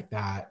things like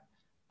that.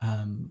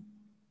 And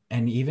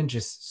even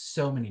just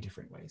so many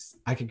different ways.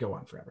 I could go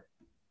on forever.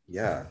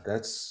 Yeah,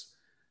 that's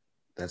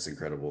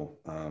incredible.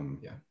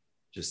 Yeah,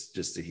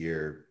 just to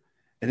hear.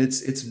 And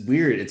it's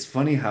weird. It's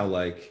funny how,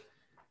 like,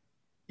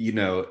 you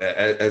know,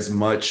 as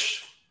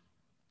much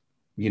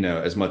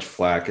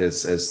flack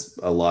as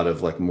a lot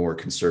of like more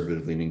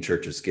conservative leaning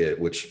churches get,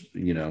 which,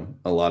 you know,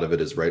 a lot of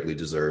it is rightly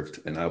deserved.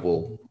 And I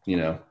will, you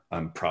know,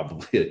 I'm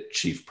probably a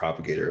chief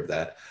propagator of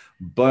that.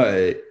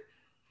 But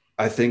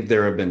I think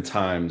there have been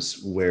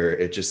times where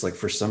it just, like,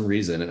 for some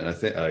reason, and I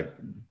think I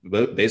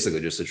basically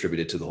just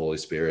attributed to the Holy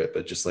Spirit,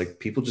 but just like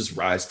people just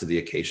rise to the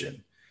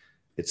occasion.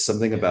 It's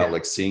something about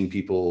like seeing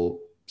people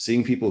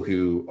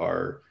who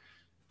are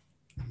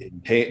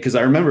in pain. Because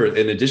I remember,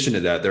 in addition to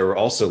that, there were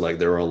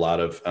a lot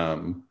of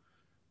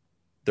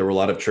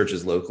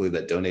churches locally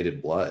that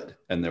donated blood,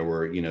 and there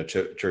were, you know,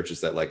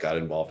 churches that like got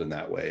involved in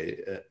that way,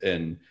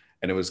 and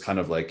it was kind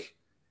of like,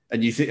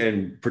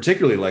 and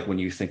particularly like when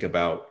you think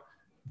about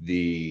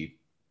the,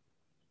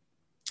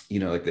 you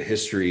know, like the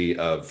history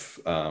of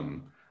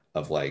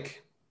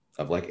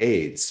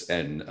AIDS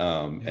and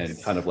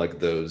and kind of like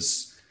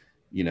those,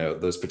 you know,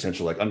 those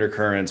potential like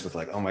undercurrents with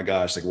like, oh my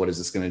gosh, like what is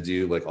this going to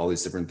do? Like all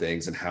these different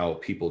things, and how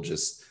people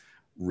just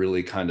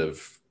really kind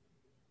of,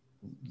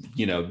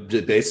 you know,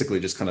 basically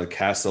just kind of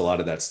cast a lot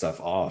of that stuff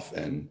off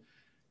and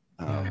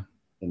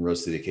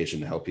rose to the occasion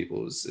to help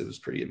people. It was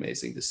pretty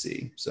amazing to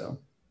see. So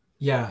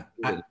yeah,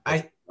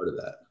 I part of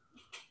that.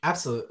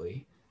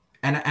 Absolutely.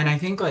 And I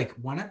think like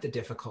one of the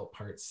difficult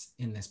parts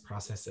in this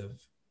process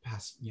of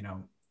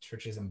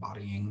churches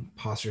embodying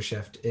posture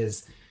shift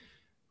is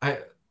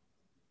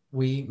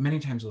we many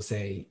times will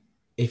say,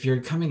 if you're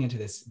coming into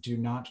this, do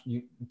not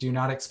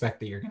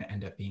expect that you're going to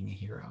end up being a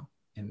hero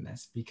in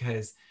this,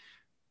 because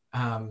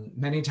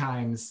many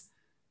times,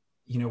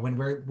 you know, when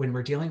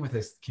we're dealing with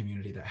this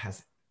community that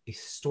has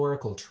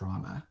historical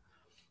trauma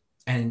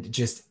and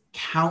just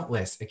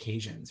countless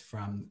occasions,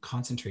 from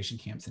concentration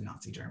camps in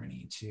Nazi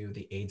Germany to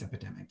the AIDS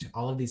epidemic to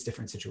all of these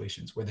different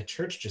situations where the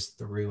church just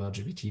threw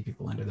LGBT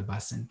people under the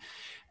bus,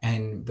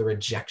 and the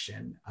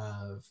rejection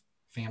of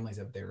families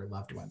of their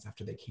loved ones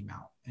after they came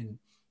out, and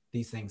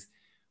these things.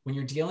 When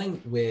you're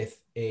dealing with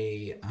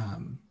a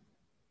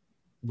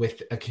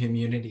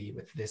community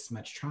with this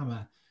much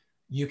trauma,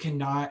 we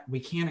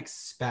can't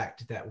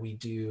expect that we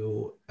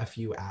do a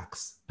few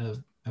acts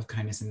of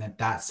kindness and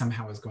that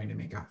somehow is going to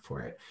make up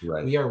for it.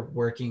 Right. We are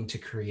working to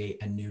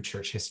create a new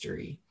church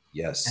history.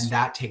 Yes. And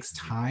that takes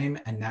time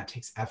and that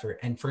takes effort.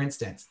 And for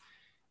instance,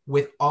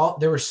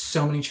 there were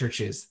so many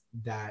churches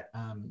that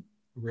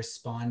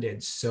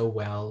responded so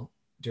well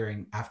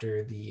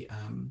after the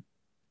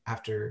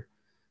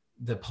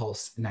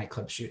Pulse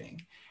nightclub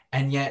shooting.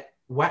 And yet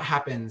what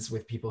happens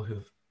with people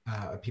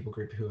a people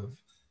group who have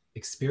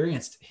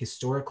experienced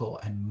historical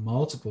and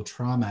multiple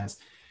traumas,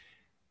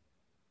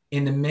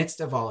 in the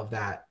midst of all of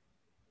that,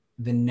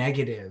 the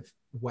negative,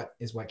 what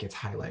gets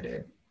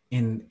highlighted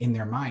in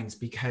their minds,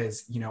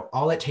 because, you know,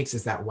 all it takes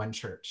is that one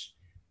church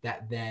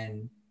that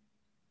then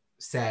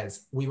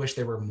says, we wish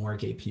there were more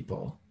gay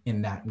people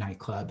in that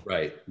nightclub.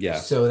 Right. Yeah.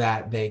 So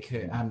that they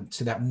could,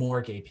 so that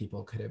more gay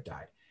people could have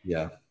died.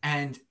 Yeah.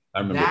 And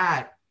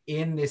that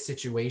in this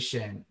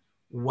situation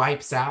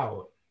wipes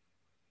out,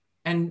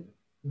 and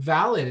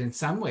valid in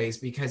some ways,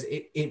 because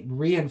it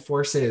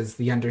reinforces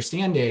the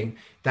understanding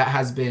that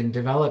has been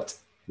developed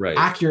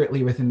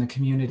accurately within the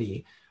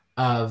community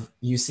of,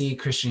 you see,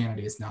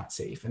 Christianity is not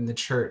safe and the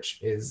church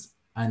is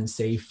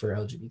unsafe for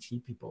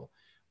LGBT people.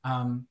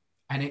 And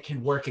it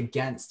can work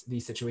against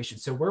these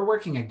situations. So we're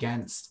working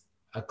against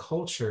a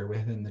culture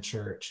within the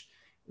church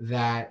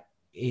that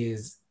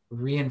is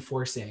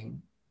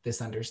reinforcing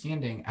this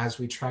understanding as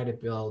we try to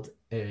build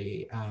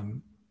a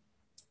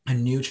a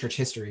new church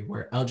history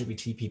where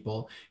LGBT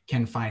people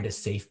can find a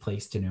safe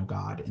place to know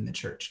God in the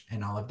church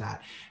and all of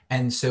that.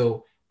 And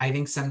so I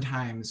think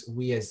sometimes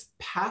we as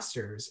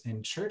pastors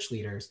and church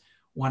leaders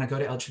want to go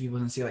to LGBT people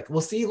and say like,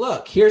 well, see,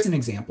 look, here's an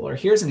example, or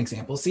here's an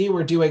example. See,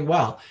 we're doing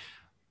well.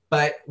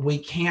 But we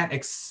can't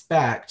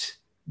expect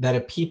that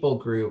a people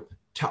group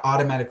to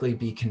automatically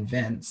be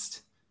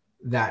convinced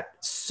that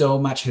so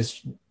much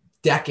has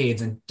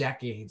decades and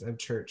decades of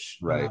church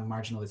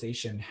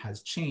marginalization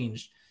has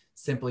changed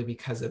simply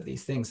because of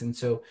these things. And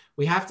so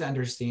we have to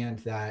understand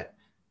that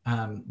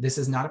this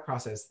is not a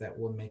process that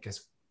will make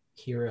us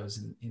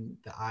heroes in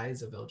the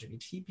eyes of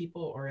LGBT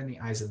people or in the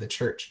eyes of the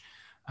church.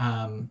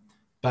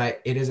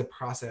 But it is a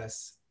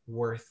process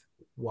worth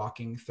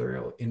walking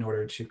through in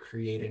order to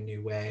create a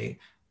new way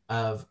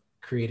of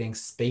creating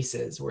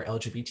spaces where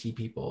LGBT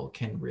people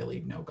can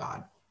really know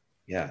God.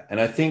 Yeah. And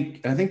I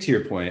think to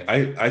your point,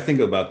 I think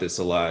about this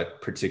a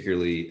lot,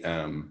 particularly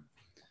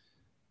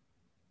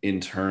in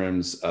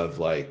terms of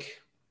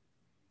like,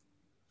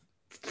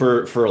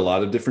 for a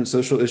lot of different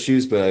social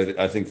issues, but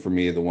I think for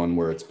me, the one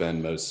where it's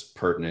been most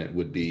pertinent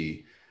would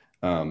be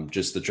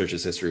just the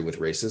church's history with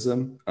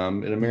racism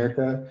in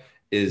America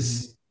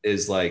is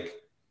like,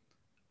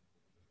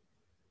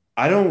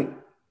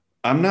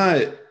 I'm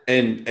not,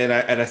 and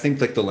I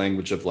think like the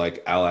language of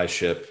like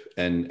allyship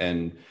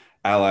and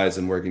allies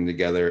and working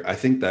together, I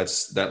think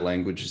that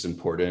language is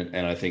important.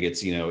 And I think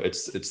it's,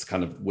 it's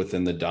kind of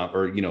within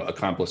the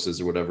accomplices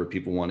or whatever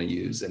people want to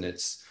use. And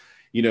it's,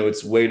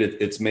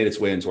 it's made its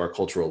way into our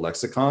cultural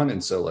lexicon.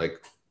 And so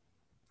like,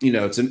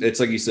 it's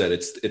like you said,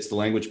 it's the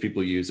language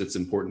people use. It's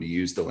important to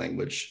use the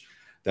language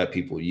that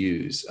people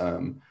use.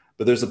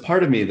 But there's a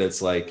part of me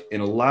that's like,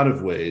 in a lot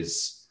of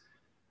ways,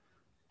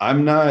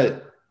 I'm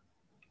not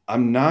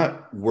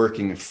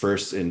working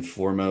first and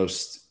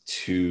foremost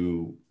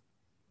to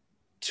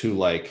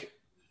like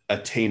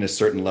attain a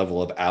certain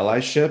level of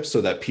allyship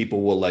so that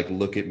people will like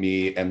look at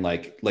me and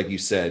like you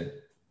said,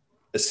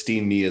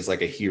 esteem me as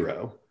like a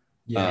hero.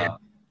 Yeah.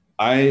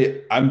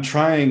 I'm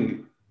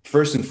trying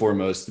first and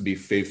foremost to be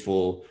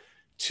faithful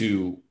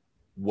to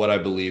what I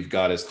believe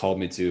God has called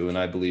me to. And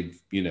I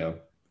believe,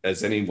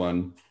 as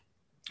anyone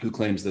who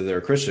claims that they're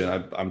a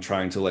Christian, I'm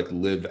trying to like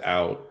live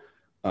out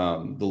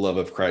the love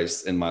of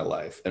Christ in my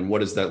life. And what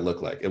does that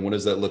look like? And what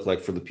does that look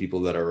like for the people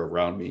that are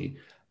around me?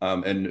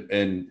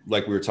 And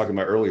like we were talking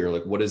about earlier,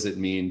 like, what does it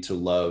mean to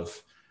love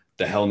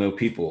the hell no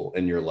people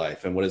in your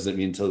life? And what does it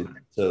mean to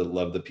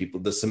love the people,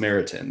 the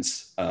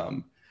Samaritans?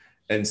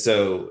 And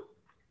so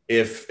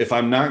if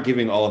I'm not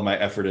giving all of my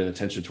effort and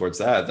attention towards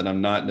that, then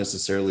I'm not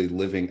necessarily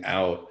living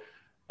out,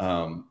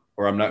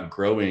 or I'm not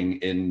growing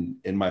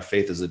in my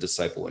faith as a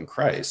disciple in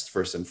Christ,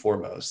 first and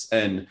foremost.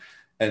 And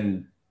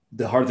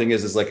the hard thing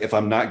is like, if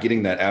I'm not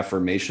getting that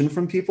affirmation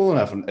from people,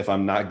 and if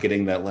I'm not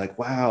getting that, like,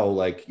 wow,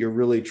 like you're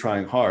really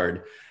trying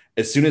hard,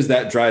 as soon as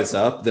that dries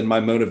up, then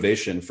my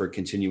motivation for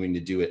continuing to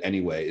do it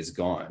anyway is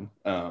gone.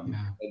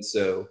 And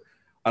so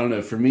I don't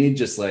know, for me,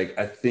 just like,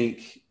 I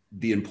think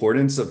the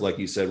importance of, like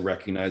you said,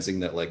 recognizing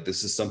that like,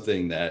 this is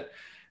something that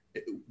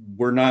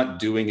we're not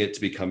doing it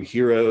to become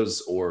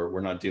heroes, or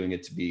we're not doing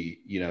it to be,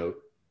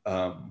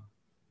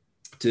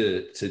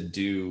 to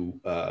do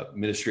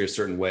ministry a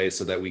certain way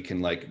so that we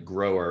can like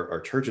grow our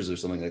churches or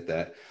something like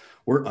that.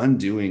 We're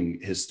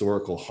undoing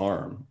historical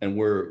harm, and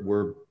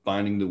we're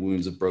binding the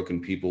wounds of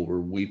broken people.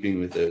 We're weeping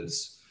with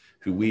those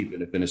who weep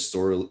and have been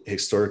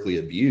historically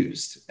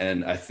abused.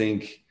 And I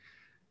think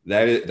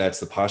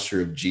that's the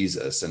posture of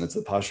Jesus, and it's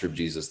the posture of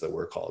Jesus that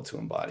we're called to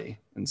embody.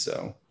 And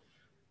so,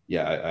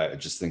 yeah, I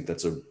just think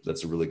that's a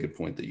really good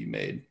point that you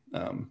made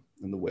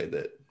in the way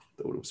that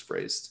it was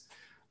phrased.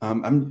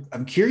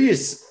 I'm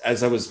curious,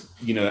 as I was,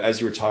 as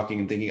you were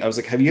talking and thinking, I was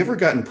like, have you ever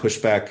gotten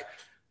pushback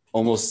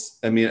almost,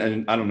 I mean,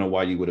 and I don't know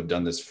why you would have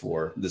done this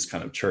for this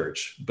kind of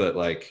church, but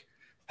like,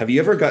 have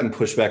you ever gotten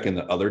pushback in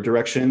the other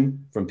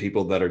direction from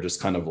people that are just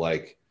kind of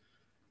like,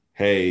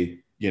 hey,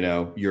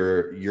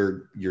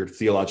 your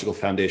theological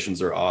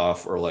foundations are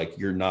off, or like,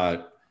 you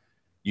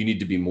need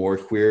to be more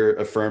queer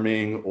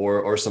affirming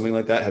or something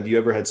like that? Have you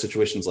ever had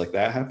situations like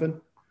that happen?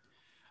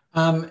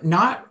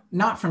 Not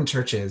from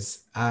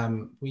churches. I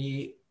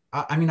mean,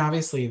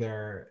 obviously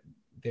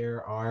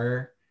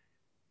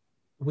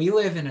we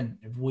live in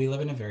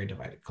a very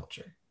divided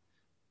culture,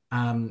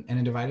 and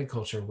a divided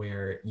culture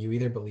where you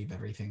either believe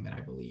everything that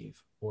I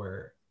believe,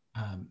 or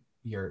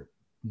you're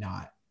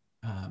not,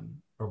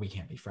 or we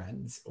can't be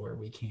friends, or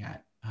we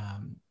can't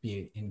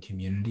be in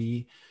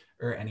community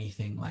or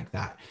anything like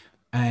that.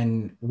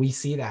 And we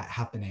see that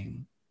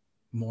happening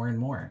more and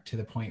more, to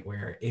the point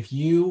where if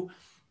you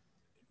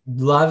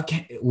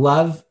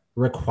love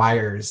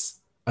requires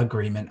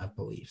agreement of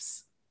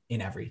beliefs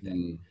in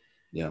everything.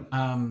 Yeah.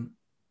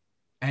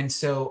 And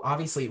so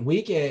obviously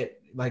we get,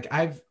 like,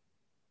 I've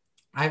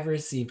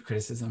received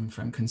criticism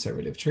from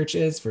conservative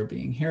churches for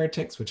being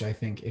heretics, which I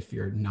think if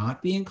you're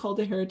not being called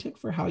a heretic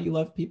for how you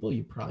love people,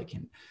 you probably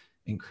can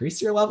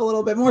increase your love a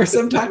little bit more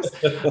sometimes.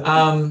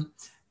 And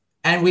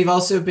I've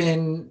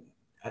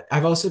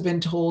also been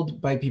told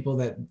by people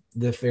that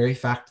the very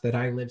fact that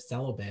I live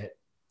celibate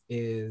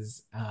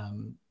is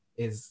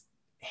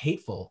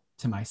hateful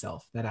to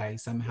myself, that I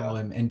somehow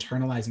am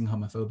internalizing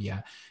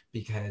homophobia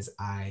because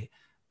I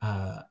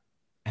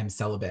am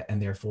celibate,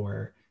 and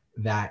therefore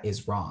that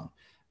is wrong.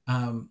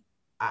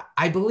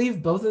 I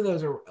believe both of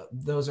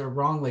those are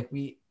wrong. Like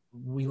we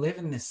live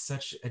in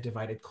such a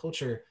divided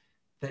culture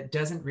that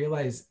doesn't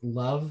realize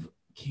love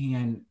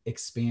can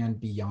expand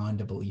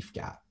beyond a belief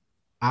gap.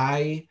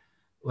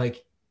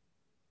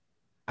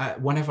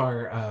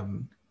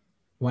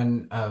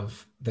 One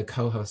of the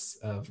co-hosts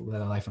of the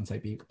Life on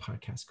Site B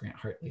podcast, Grant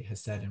Hartley,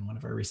 has said in one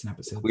of our recent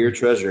episodes, Queer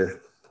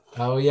treasure.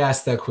 Oh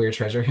yes, the queer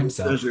treasure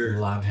himself. Treasure.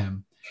 Love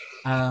him.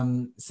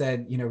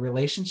 Said,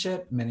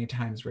 relationship many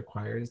times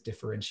requires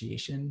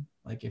differentiation.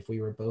 Like if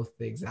we were both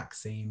the exact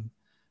same,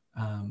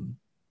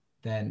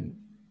 then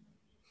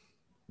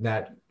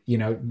that,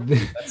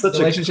 the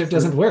relationship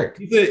doesn't work.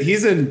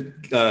 He's in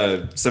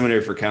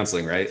seminary for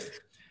counseling, right?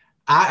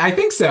 I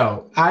think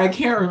so. I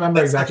can't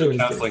remember exactly what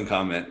counseling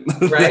comment.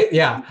 Right?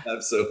 Yeah.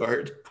 That's so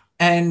hard.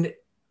 And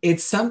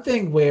it's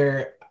something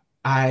where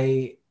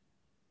I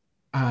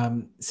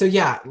have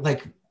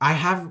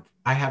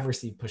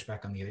received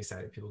pushback on the other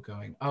side of people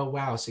going, oh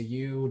wow, so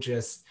you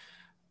just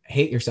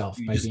hate yourself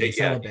by being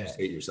celibate. You just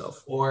hate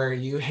yourself. Or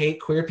you hate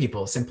queer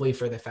people simply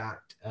for the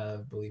fact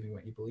of believing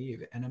what you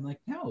believe. And I'm like,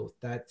 no,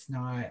 that's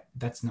not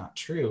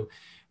true.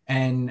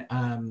 And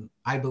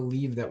I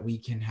believe that we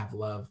can have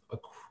love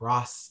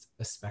across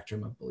a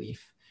spectrum of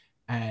belief.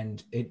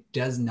 And it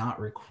does not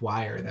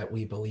require that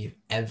we believe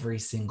every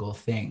single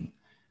thing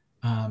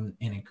in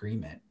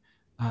agreement.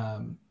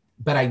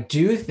 But I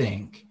do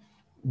think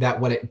that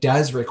what it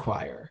does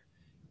require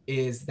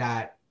is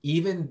that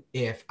even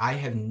if I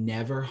have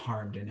never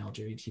harmed an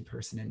LGBT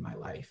person in my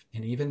life,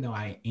 and even though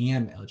I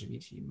am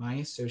LGBT, my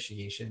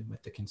association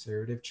with the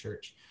conservative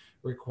church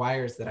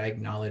requires that I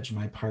acknowledge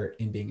my part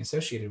in being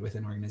associated with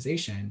an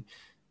organization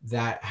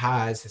that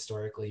has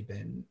historically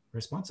been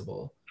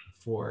responsible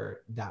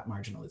for that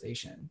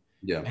marginalization.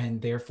 Yeah.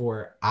 And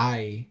therefore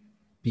I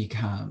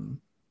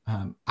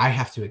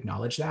have to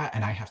acknowledge that,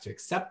 and I have to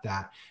accept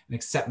that and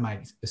accept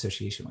my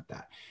association with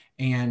that.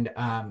 And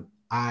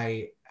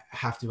I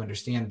have to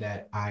understand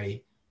that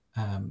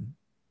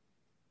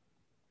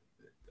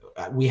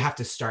we have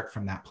to start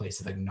from that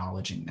place of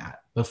acknowledging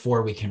that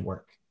before we can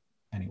work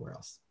anywhere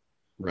else.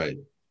 Right.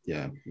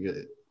 Yeah,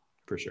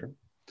 for sure.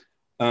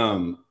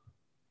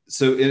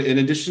 So in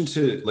addition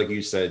to, like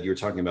you said, you were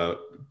talking about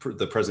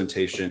the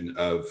presentation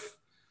of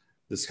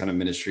this kind of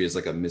ministry as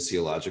like a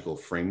missiological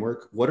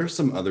framework. What are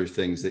some other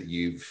things that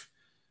you've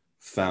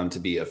found to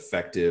be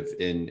effective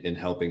in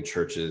helping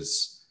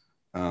churches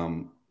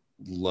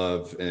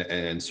love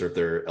and serve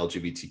their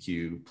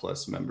LGBTQ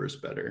plus members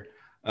better?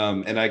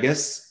 And I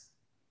guess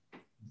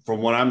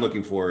from what I'm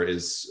looking for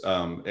is,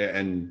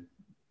 and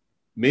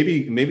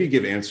maybe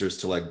give answers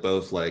to like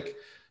both like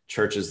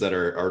churches that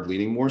are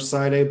leaning more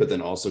side A, but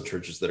then also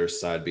churches that are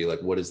side B.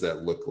 Like, what does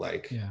that look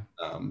like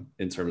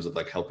in terms of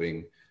like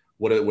helping,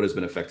 what has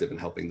been effective in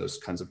helping those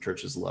kinds of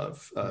churches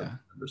love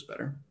members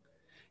better?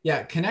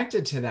 Yeah,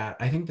 connected to that,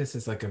 I think this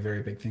is like a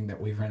very big thing that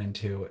we've run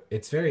into.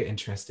 It's very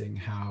interesting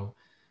how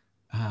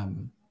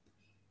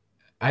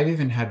I've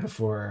even had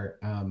before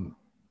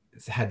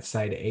had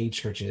side A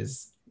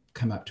churches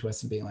come up to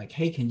us and being like,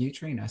 hey, can you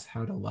train us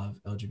how to love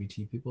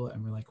LGBT people?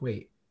 And we're like,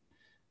 wait,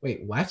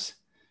 what?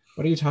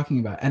 What are you talking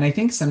about? And I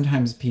think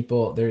sometimes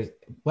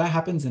what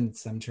happens in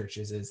some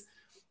churches is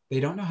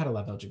they don't know how to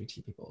love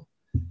LGBT people.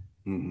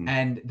 Mm-hmm.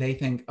 And they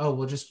think, oh,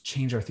 we'll just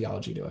change our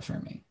theology to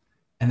affirming,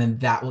 and then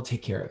that will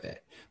take care of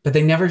it. But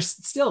they never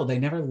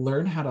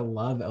learn how to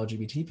love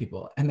LGBT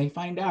people. And they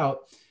find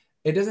out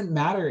it doesn't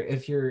matter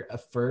if you're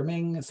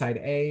affirming side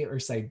A or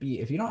side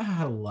B. If you don't know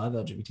how to love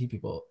LGBT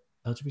people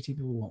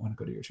won't want to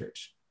go to your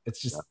church.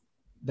 It's just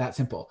that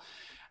simple.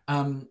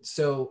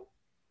 So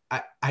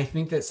I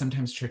think that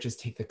sometimes churches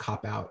take the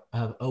cop out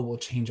of, oh, we'll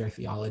change our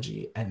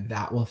theology and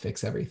that will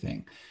fix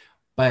everything.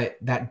 But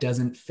that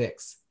doesn't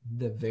fix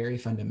the very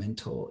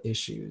fundamental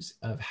issues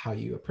of how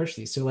you approach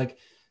these. So like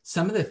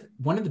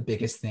one of the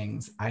biggest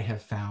things I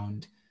have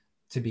found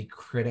to be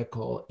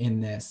critical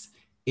in this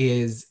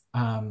is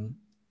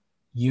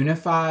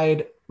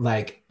unified,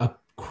 like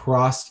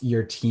across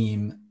your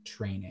team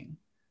training.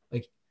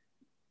 Like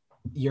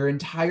your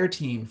entire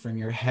team, from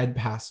your head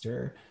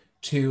pastor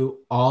to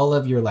all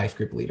of your life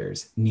group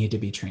leaders, need to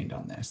be trained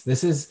on this.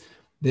 This is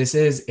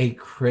a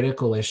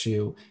critical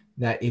issue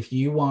that if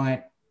you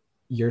want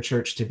your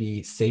church to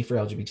be safe for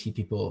LGBT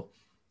people,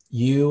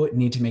 you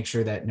need to make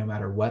sure that no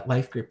matter what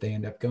life group they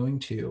end up going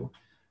to,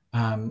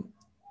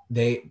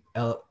 the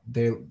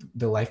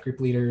life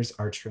group leaders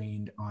are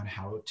trained on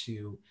how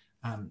to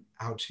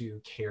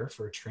care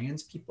for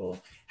trans people,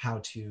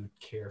 how to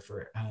care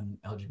for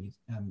LGBT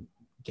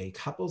gay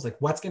couples. Like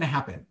what's going to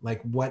happen?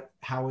 Like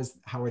how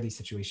are these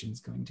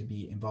situations going to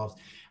be involved?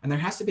 And there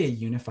has to be a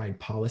unified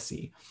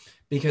policy,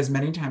 because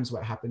many times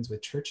what happens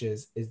with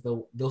churches is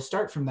they'll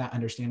start from that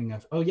understanding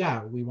of, oh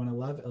yeah, we want to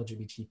love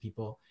LGBT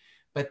people,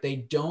 but they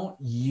don't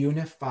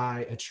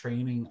unify a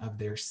training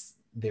of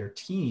their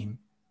team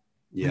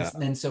Yeah.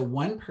 And then so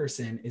one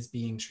person is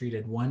being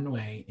treated one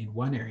way in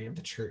one area of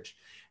the church,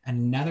 and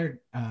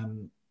another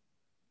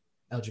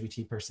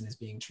LGBT person is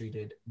being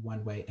treated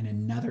one way in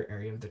another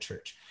area of the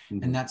church.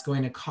 Mm-hmm. And that's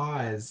going to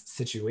cause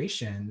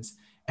situations,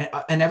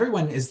 and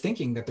everyone is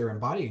thinking that they're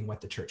embodying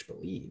what the church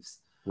believes.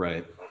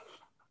 Right.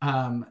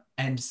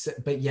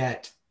 But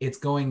yet it's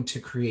going to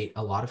create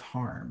a lot of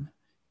harm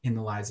in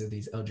the lives of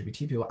these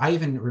LGBT people. I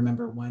even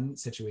remember one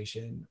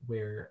situation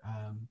where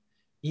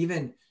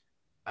even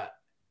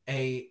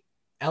a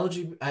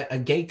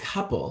gay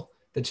couple,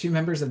 the two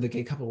members of the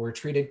gay couple were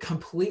treated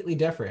completely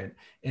different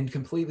in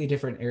completely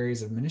different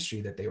areas of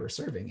ministry that they were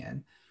serving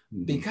in,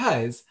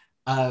 because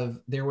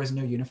there was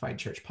no unified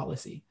church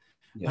policy.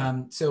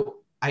 Yeah. So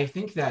I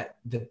think that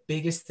the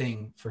biggest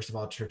thing, first of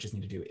all, churches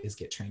need to do is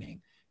get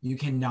training. You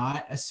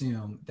cannot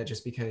assume that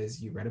just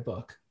because you read a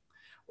book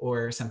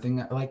or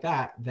something like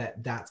that,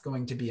 that's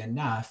going to be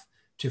enough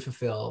to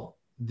fulfill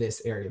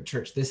this area of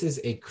church. This is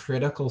a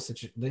critical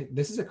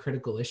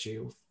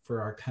issue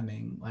for our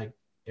coming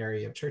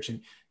area of church.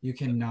 And you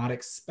cannot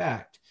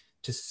expect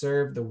to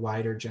serve the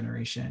wider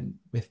generation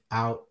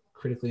without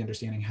critically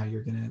understanding how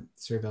you're going to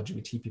serve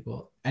LGBT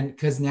people. And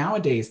because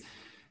nowadays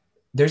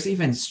there's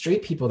even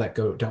straight people that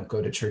don't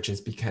go to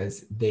churches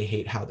because they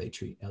hate how they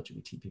treat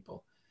LGBT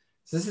people.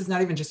 So this is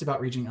not even just about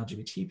reaching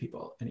LGBT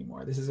people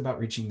anymore. This is about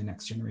reaching the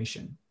next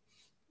generation.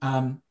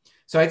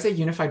 So I'd say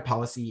unified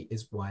policy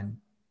is one.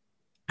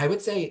 I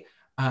would say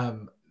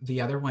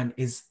the other one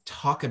is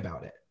talk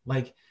about it.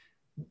 Like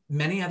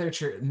another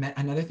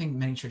thing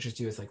many churches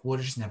do is we're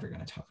just never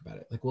going to talk about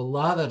it. We'll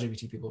love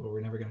LGBT people, but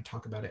we're never going to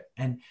talk about it.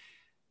 And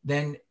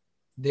then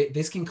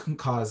this can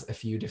cause a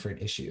few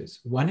different issues.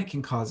 One, it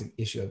can cause an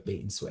issue of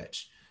bait and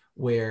switch,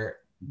 where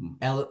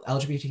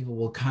LGBT people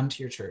will come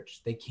to your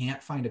church. They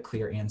can't find a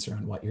clear answer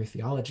on what your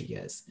theology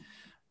is.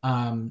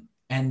 And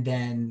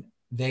then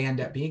they end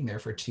up being there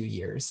for 2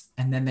 years.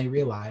 And then they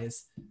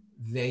realize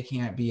they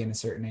can't be in a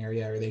certain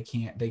area, or they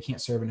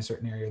can't serve in a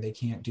certain area, or they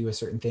can't do a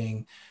certain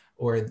thing,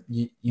 or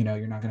you're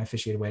not going to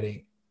officiate a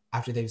wedding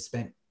after they've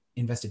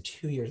invested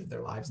 2 years of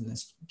their lives in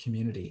this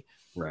community.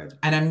 Right.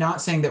 And I'm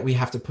not saying that we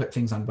have to put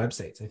things on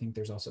websites. I think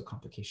there's also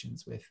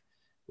complications with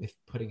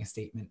putting a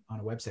statement on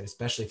a website,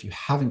 especially if you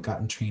haven't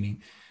gotten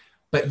training.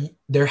 But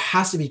there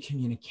has to be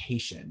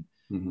communication,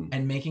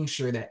 and making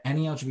sure that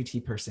any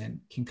LGBT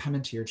person can come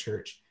into your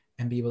church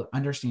and be able to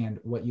understand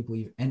what you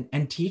believe,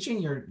 and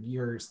teaching your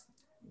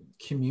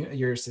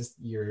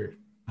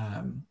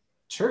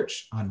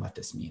church on what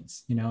this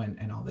means,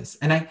 and all this.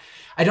 And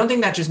I don't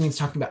think that just means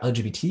talking about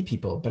LGBT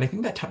people, but I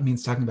think that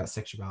means talking about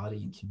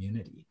sexuality and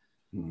community.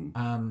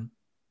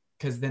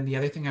 Because then the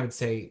other thing I would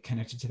say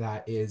connected to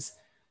that is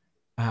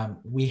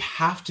we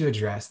have to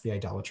address the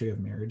idolatry of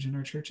marriage in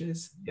our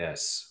churches.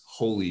 Yes.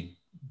 Holy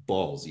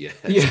balls. Yes.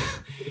 Yeah.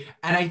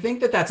 And I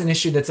think that that's an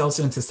issue that's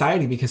also in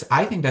society, because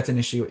I think that's an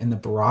issue in the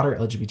broader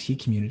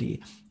LGBT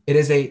community.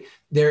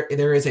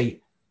 There is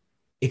a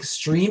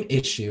extreme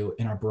issue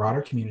in our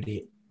broader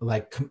community,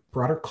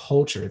 broader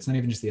culture. It's not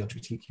even just the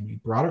LGBT community,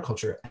 broader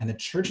culture, and the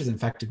church is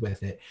infected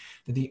with it,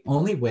 that the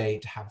only way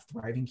to have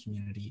thriving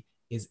community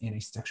is in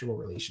a sexual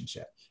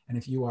relationship. And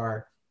if you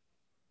are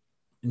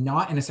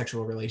not in a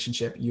sexual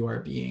relationship, you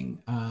are being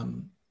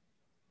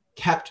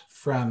kept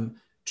from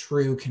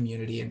true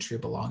community and true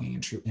belonging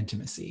and true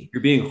intimacy.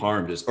 You're being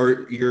harmed,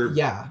 you're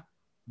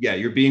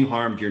being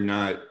harmed. You're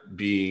not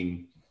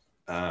being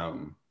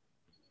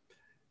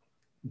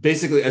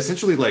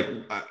essentially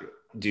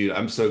dude,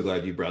 I'm so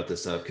glad you brought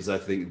this up, because I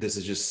think this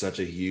is just such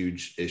a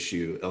huge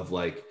issue of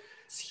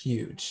it's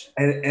huge.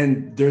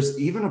 And there's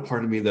even a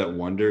part of me that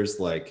wonders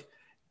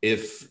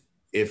if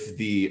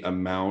the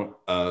amount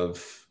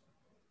of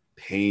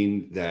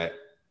pain that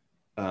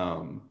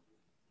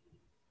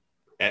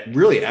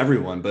really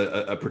everyone,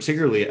 but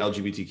particularly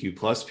LGBTQ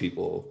plus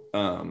people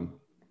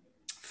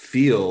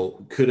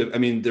feel could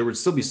have, there would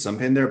still be some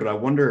pain there, but I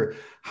wonder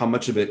how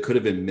much of it could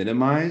have been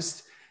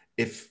minimized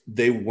if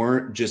they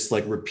weren't just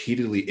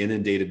repeatedly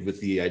inundated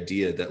with the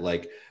idea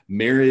that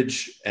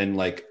marriage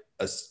and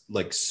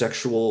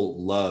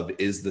sexual love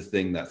is the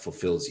thing that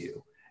fulfills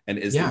you and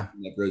is the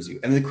thing that grows you.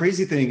 And the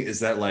crazy thing is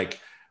that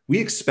we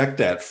expect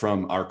that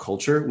from our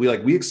culture.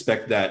 We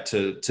expect that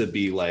to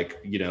be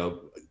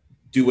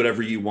do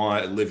whatever you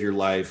want, live your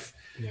life.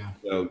 Yeah.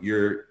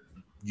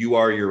 You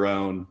are your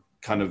own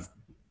kind of,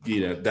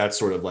 that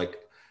sort of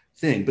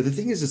thing. But the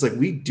thing is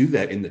we do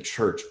that in the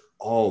church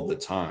all the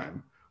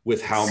time,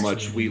 with how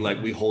much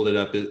we hold it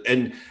up,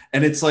 and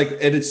it's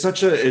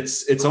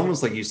it's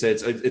almost like you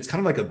said, it's kind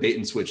of like a bait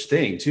and switch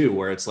thing too,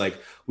 where it's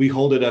we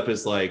hold it up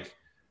as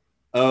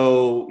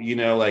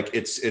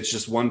it's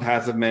just one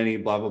path of many,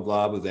 blah blah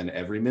blah, but then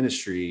every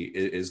ministry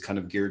is kind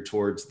of geared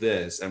towards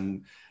this,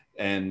 and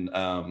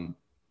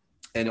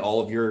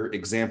all of your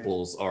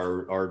examples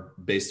are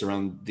based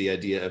around the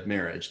idea of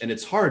marriage. And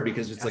it's hard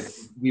because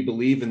it's we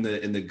believe in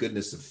the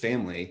goodness of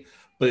family,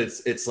 but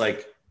it's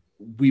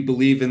we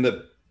believe in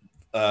the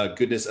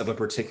goodness of a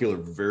particular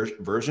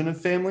version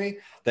of family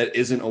that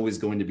isn't always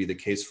going to be the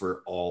case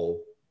for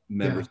all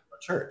members of our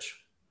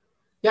church.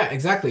 Yeah,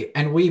 exactly.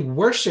 And we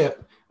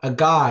worship a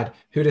God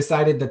who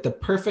decided that the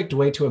perfect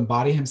way to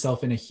embody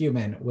himself in a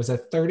human was a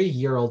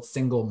 30-year-old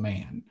single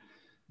man.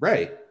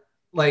 Right.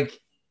 Like,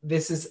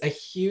 this is a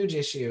huge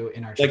issue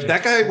in our church. Like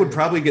that guy would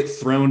probably get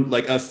thrown,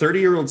 like a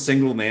 30-year-old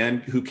single man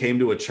who came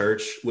to a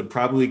church would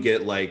probably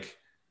get like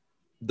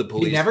the He'd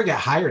police. never get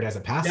hired as a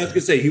Yeah, I was pastor.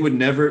 gonna say he would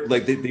never,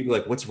 like they'd be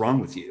like, "What's wrong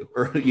with you?"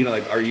 Or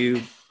like,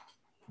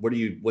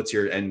 what's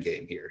your end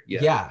game here?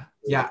 Yeah.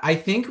 Yeah. I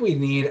think we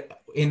need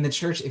in the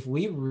church, if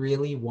we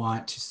really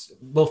want to,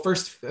 well,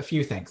 first, a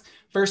few things.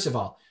 First of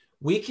all,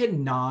 we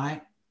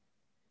cannot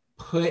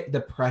put the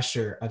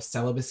pressure of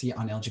celibacy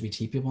on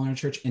LGBT people in our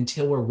church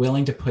until we're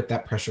willing to put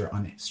that pressure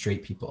on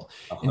straight people.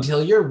 100%.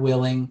 Until you're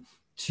willing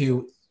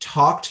to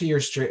talk to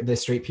the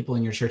straight people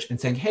in your church and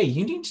saying, hey,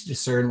 you need to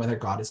discern whether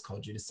God has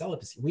called you to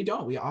celibacy. We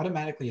don't. We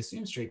automatically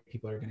assume straight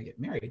people are going to get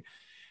married.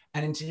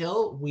 And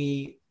until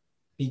we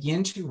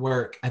begin to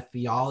work a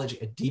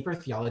deeper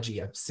theology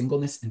of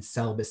singleness and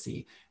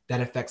celibacy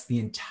that affects the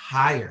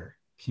entire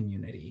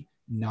community,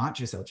 not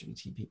just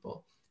LGBT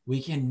people, we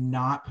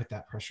cannot put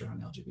that pressure on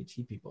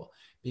LGBT people,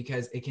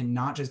 because it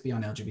cannot just be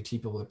on LGBT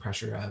people, the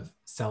pressure of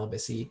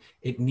celibacy.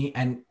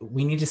 And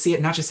we need to see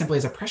it not just simply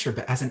as a pressure,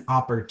 but as an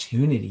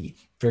opportunity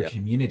for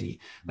community.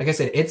 Like I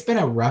said, it's been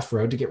a rough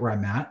road to get where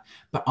I'm at,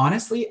 but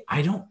honestly,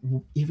 I don't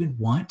even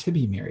want to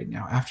be married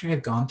now after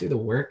I've gone through the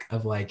work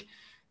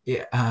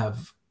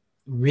of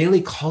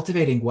really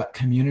cultivating what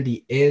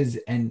community is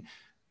and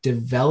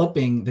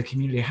developing the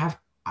community I have.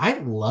 I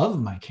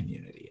love my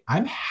community.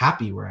 I'm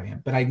happy where I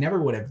am, but I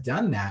never would have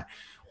done that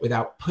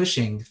without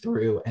pushing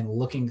through and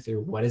looking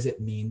through what does it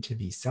mean to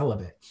be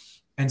celibate.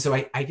 And so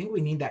I think we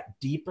need that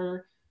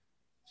deeper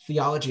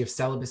theology of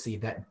celibacy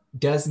that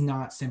does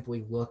not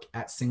simply look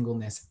at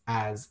singleness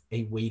as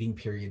a waiting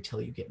period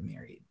till you get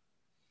married.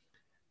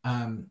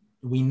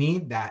 We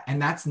need that.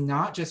 And that's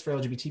not just for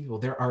LGBT people.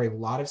 There are a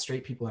lot of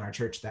straight people in our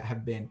church that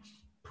have been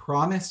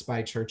promised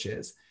by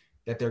churches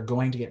that they're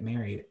going to get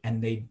married,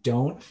 and they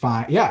don't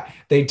find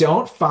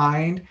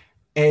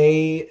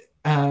a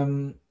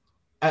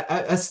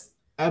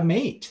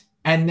mate.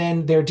 And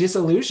then they're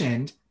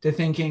disillusioned to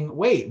thinking,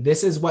 wait,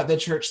 this is what the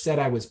church said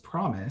I was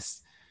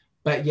promised,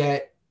 but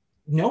yet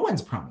no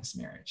one's promised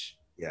marriage.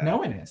 Yeah. No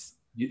one is.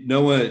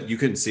 You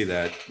couldn't see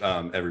that,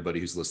 everybody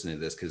who's listening to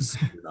this, because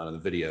you're not in the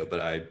video,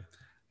 but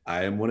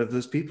I am one of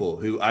those people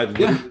who I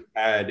literally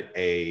had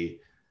a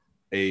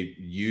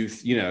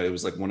youth, it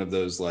was like one of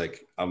those,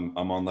 like I'm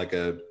on like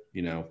a,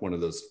 one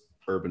of those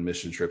urban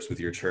mission trips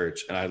with your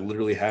church. And I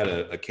literally had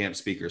a camp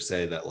speaker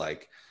say that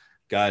like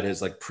God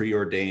has like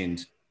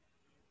preordained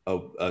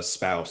a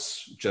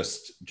spouse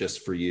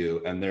just for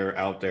you. And they're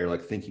out there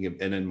like thinking of,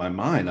 and in my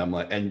mind, I'm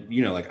like, and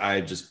like I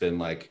had just been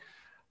like,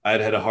 I'd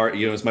had a hard,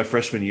 it was my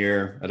freshman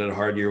year. I had a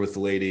hard year with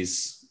the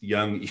ladies.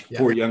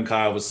 Poor young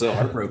Kyle was so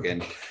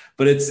heartbroken.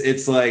 But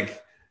it's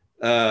like,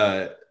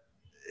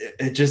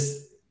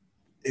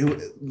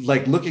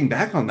 like looking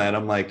back on that,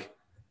 I'm like,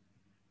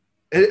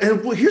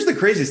 and well, here's the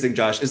craziest thing,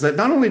 Josh, is that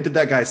not only did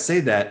that guy say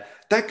that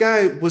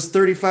guy was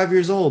 35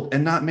 years old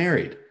and not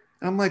married.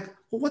 And I'm like,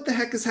 well, what the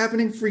heck is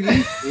happening for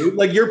you, dude?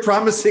 Like, you're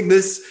promising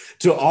this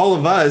to all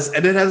of us,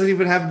 and it hasn't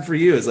even happened for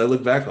you as I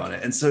look back on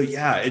it. And so,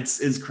 yeah,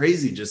 it's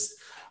crazy just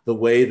the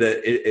way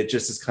that it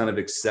just is kind of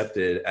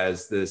accepted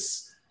as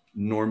this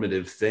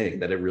normative thing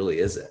that it really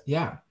isn't.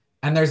 Yeah.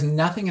 And there's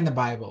nothing in the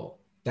Bible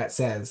that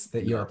says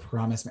that you're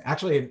promised.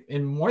 Actually,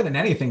 in more than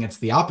anything, it's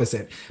the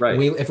opposite. Right.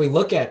 If we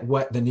look at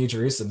what the New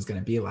Jerusalem is going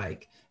to be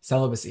like,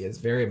 celibacy is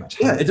very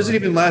much. Yeah, it doesn't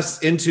even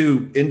last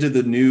into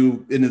the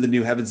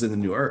new heavens and the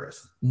new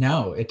earth.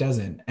 No, it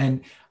doesn't.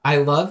 And I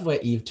love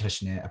what Eve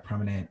Tushnet, a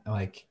prominent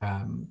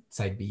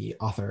side B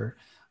author,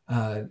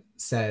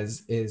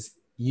 says is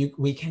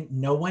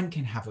no one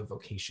can have a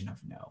vocation of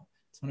no.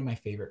 It's one of my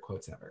favorite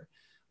quotes ever.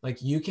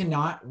 Like no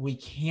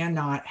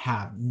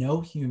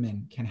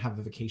human can have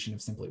a vocation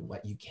of simply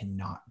what you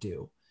cannot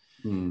do.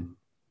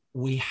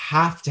 We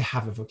have to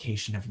have a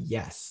vocation of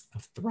yes,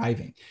 of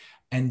thriving.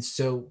 And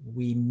so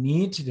we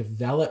need to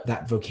develop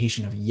that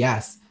vocation of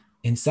yes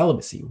in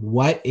celibacy.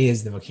 What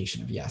is the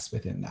vocation of yes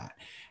within that?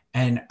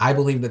 And I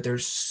believe that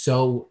there's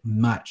so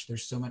much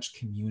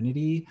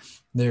community,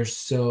 there's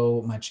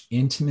so much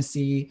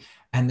intimacy,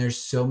 and there's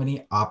so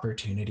many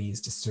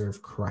opportunities to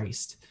serve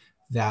Christ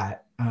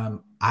that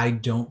I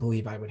don't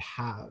believe I would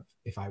have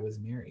if I was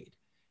married.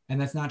 And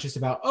that's not just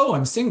about, oh,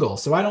 I'm single,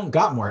 so I don't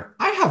got more.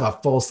 I have a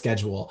full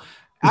schedule.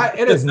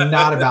 It is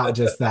not about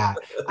just that.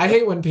 I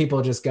hate when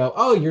people just go,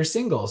 oh, you're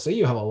single, so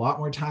you have a lot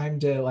more time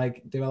to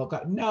like develop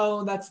God.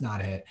 No, that's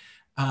not it.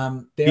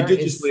 He did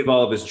just leave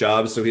all of his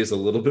jobs, so he has a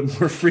little bit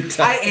more free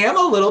time. I am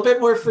a little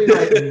bit more free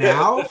right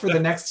now for the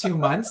next 2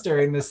 months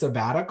during the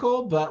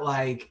sabbatical, but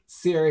like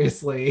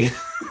seriously.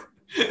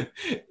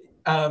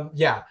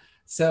 Yeah.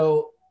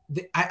 So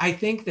I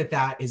think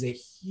that is a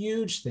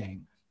huge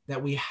thing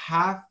that we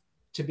have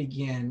to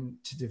begin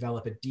to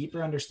develop a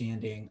deeper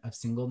understanding of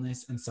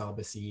singleness and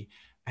celibacy.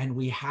 And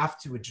we have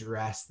to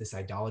address this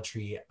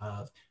idolatry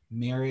of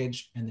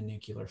marriage and the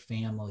nuclear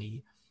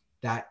family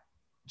that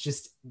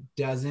just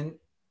doesn't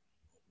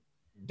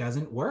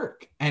doesn't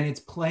work. And it's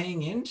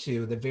playing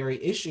into the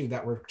very issue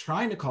that we're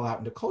trying to call out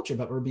into culture,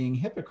 but we're being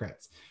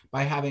hypocrites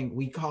by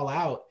we call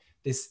out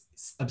this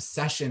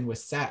obsession with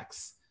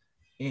sex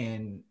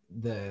in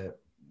the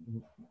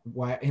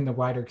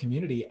wider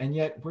community, and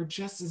yet we're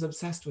just as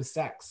obsessed with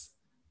sex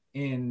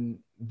in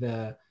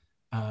the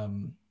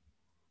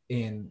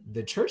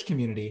church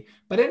community,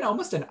 but in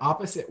almost an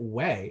opposite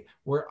way.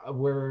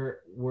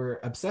 We're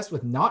obsessed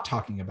with not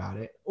talking about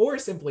it, or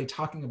simply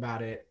talking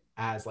about it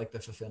as like the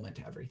fulfillment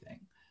to everything.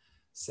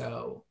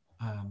 So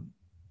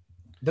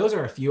those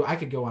are a few. I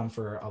could go on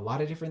for a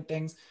lot of different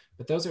things,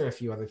 but those are a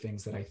few other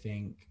things that I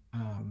think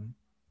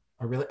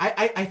are really.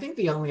 I think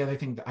the only other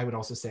thing that I would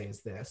also say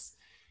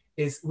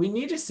is we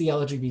need to see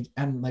LGBT,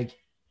 and like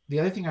the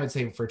other thing I would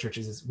say for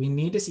churches is we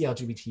need to see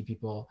LGBT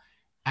people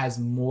as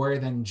more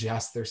than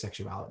just their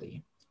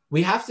sexuality.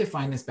 We have to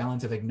find this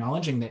balance of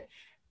acknowledging that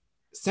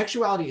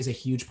sexuality is a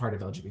huge part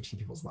of LGBT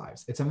people's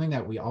lives. It's something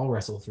that we all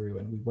wrestle through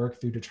and we work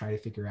through to try to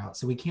figure out.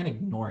 So we can't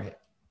ignore it.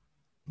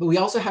 But we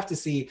also have to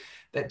see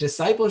that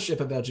discipleship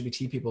of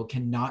LGBT people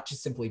cannot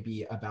just simply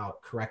be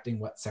about correcting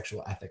what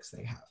sexual ethics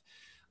they have.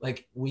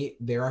 Like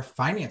there are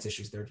finance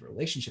issues, there's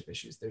relationship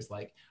issues, there's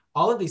like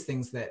all of these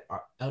things that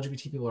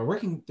LGBT people are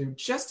working through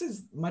just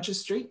as much as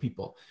straight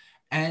people.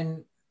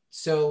 And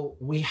so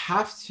we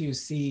have to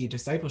see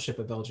discipleship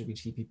of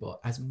LGBT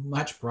people as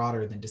much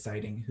broader than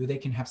deciding who they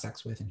can have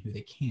sex with and who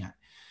they can't,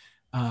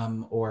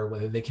 or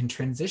whether they can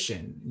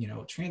transition,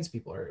 trans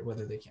people, or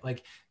whether they can,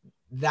 like,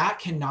 that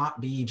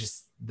cannot be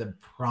just the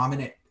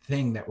prominent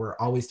thing that we're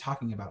always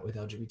talking about with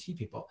LGBT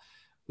people.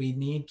 We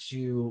need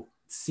to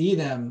see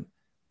them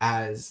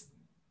as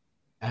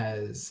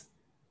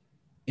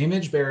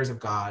image bearers of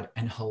God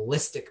and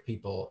holistic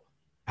people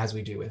as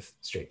we do with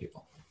straight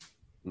people.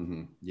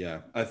 Mm-hmm. Yeah,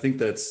 I think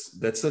that's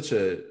such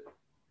an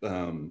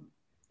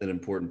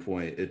important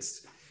point.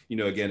 It's,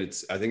 again,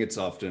 I think it's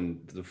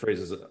often, the phrase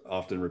is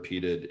often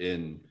repeated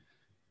in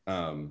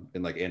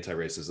like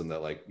anti-racism,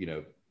 that like,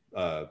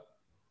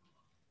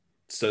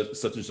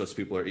 such and such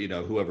people are,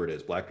 whoever it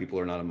is, Black people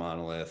are not a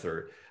monolith,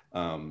 or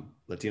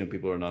Latino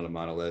people are not a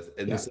monolith.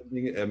 And this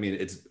thing, I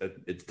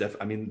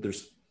mean,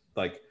 there's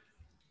like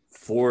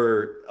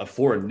four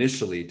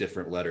initially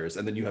different letters,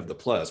 and then you have the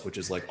plus, which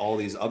is like all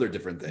these other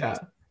different things. Yeah.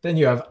 Then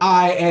you have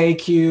I, A,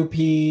 Q,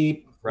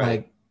 P,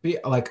 right.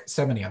 like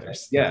so many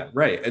others. Yeah,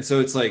 right. And so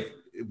it's like,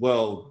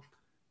 well,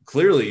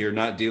 clearly you're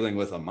not dealing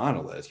with a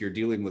monolith. You're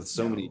dealing with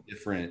so many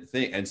different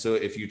things. And so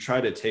if you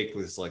try to take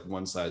this like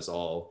one size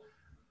all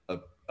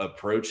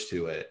approach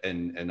to it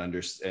and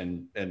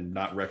understand and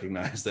not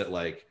recognize that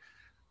like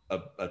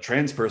a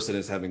trans person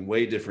is having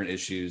way different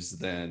issues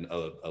than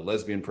a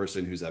lesbian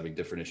person who's having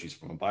different issues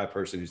from a bi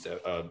person who's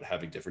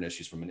having different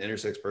issues from an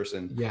intersex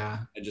person. Yeah.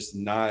 And just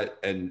not,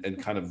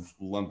 and kind of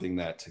lumping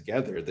that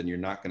together, then you're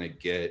not going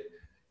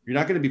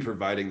to be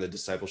providing the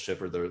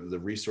discipleship or the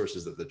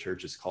resources that the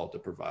church is called to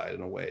provide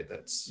in a way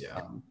that's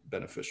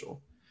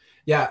beneficial.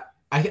 Yeah.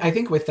 I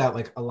think with that,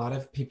 like a lot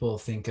of people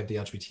think of the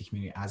LGBT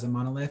community as a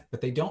monolith,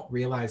 but they don't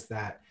realize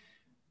that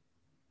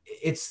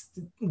it's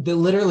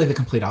literally the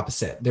complete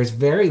opposite. There's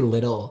very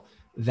little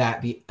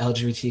that the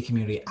LGBT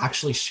community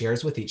actually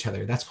shares with each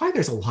other. That's why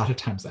there's a lot of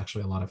times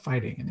actually a lot of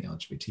fighting in the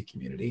LGBT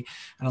community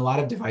and a lot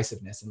of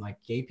divisiveness. And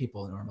like gay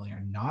people normally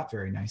are not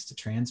very nice to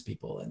trans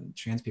people, and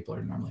trans people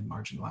are normally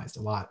marginalized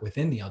a lot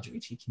within the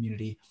LGBT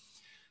community.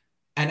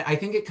 And I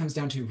think it comes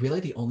down to really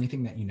the only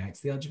thing that unites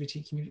the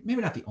LGBT community,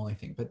 maybe not the only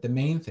thing, but the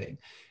main thing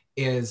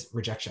is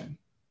rejection,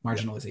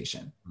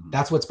 marginalization. Mm-hmm.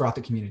 That's what's brought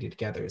the community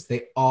together, is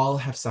they all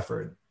have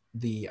suffered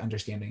the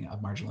understanding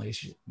of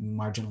marginalization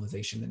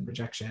and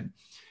rejection.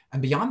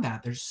 And beyond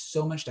that, there's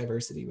so much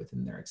diversity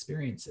within their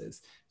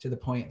experiences, to the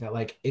point that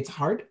like, it's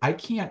hard. I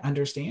can't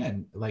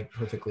understand like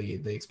perfectly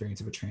the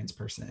experience of a trans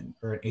person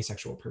or an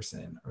asexual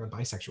person or a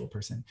bisexual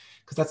person,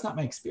 because that's not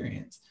my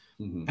experience.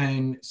 Mm-hmm.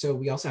 And so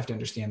we also have to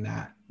understand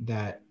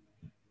that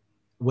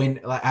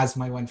when, as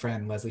my one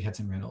friend, Leslie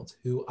Hudson Reynolds,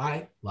 who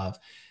I love,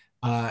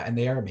 and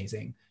they are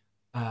amazing,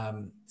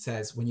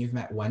 says, when you've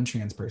met one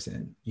trans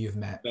person, you've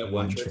met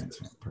one trans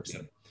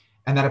person. Yeah.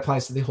 And that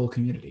applies to the whole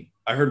community.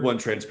 I heard one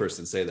trans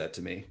person say that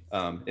to me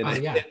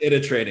in a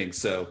training.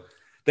 So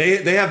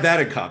they have that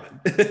in common.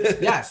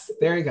 Yes,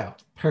 there you go.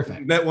 Perfect.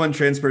 You've met one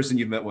trans person,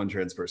 you've met one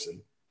trans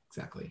person.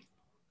 Exactly.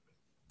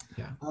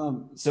 Yeah.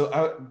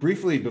 So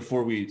briefly,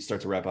 before we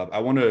start to wrap up, I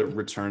want to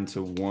return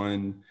to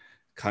one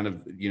kind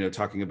of, you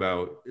talked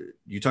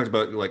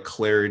about like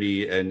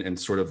clarity and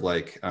sort of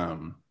like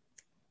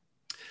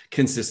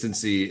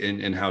consistency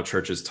in how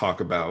churches talk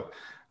about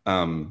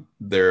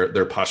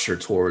their posture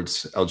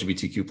towards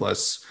LGBTQ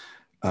plus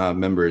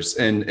members.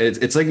 And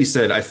it's like you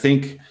said, I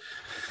think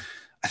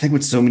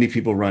what so many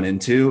people run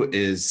into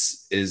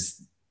is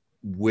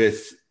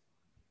with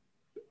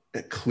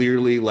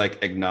clearly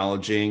like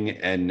acknowledging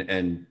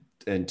and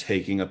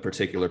taking a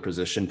particular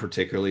position,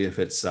 particularly if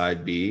it's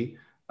side B,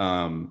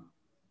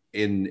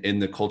 in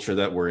the culture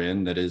that we're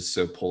in, that is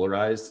so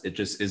polarized. It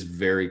just is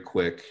very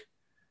quick.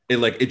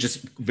 It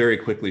just very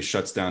quickly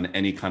shuts down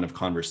any kind of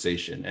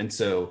conversation. And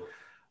so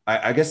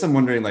I guess I'm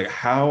wondering, like,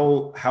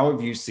 how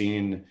have you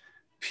seen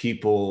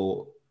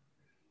people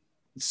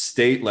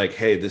state like,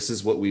 hey, this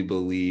is what we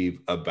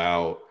believe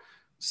about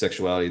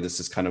sexuality, this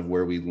is kind of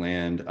where we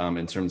land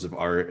in terms of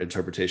our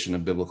interpretation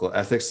of biblical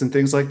ethics and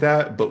things like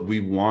that, but we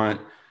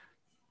want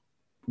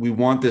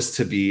this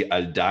to be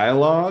a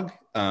dialogue,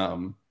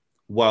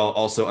 while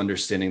also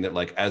understanding that,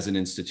 like, as an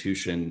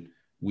institution,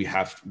 we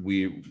have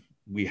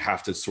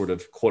to sort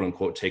of quote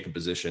unquote take a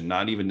position,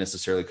 not even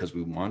necessarily because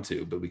we want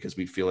to, but because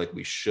we feel like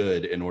we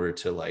should, in order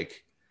to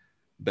like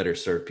better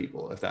serve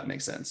people, if that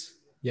makes sense.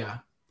 Yeah.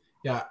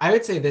 Yeah. I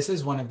would say this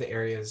is one of the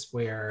areas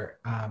where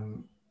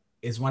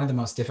is one of the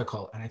most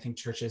difficult. And I think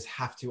churches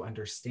have to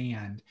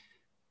understand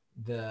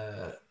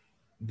the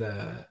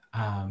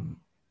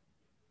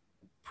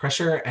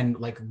pressure and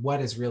like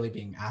what is really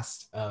being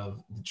asked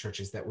of the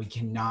churches, that we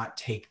cannot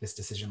take this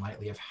decision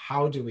lightly of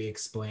how do we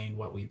explain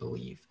what we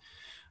believe.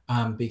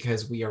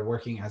 Because we are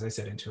working, as I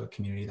said, into a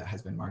community that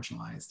has been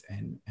marginalized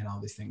and all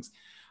these things.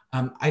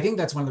 I think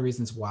that's one of the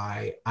reasons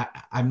why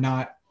I'm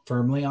not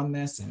firmly on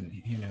this, and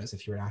who knows,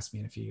 if you were to ask me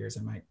in a few years,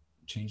 I might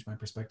change my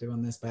perspective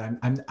on this, but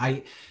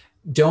I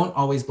don't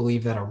always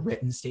believe that a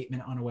written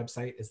statement on a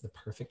website is the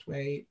perfect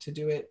way to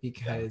do it,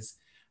 because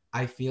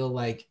I feel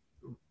like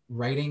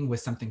writing with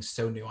something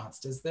so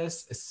nuanced as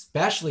this,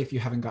 especially if you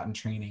haven't gotten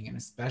training, and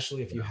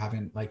especially if you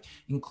haven't like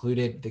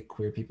included the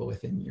queer people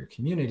within your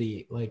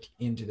community like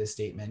into the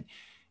statement,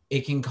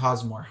 it can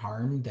cause more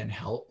harm than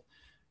help.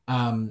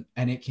 And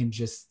it can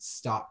just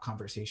stop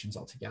conversations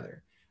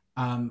altogether.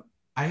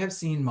 I have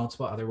seen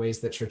multiple other ways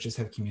that churches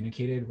have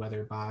communicated,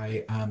 whether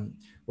by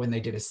when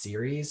they did a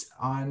series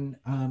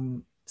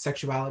on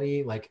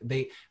sexuality, like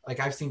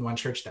I've seen one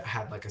church that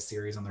had like a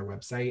series on their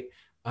website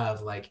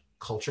of like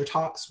culture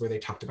talks where they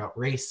talked about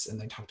race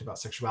and they talked about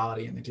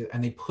sexuality,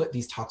 and they put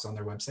these talks on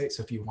their website.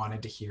 So if you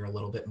wanted to hear a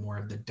little bit more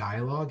of the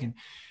dialogue, and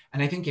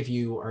I think if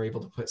you are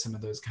able to put some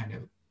of those kind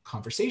of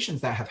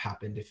conversations that have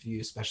happened, if you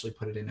especially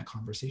put it in a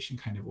conversation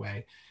kind of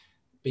way,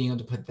 being able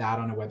to put that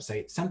on a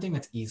website, something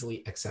that's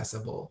easily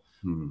accessible.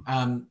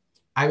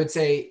 I would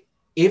say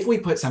if we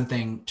put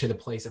something to the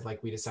place of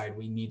like, we decide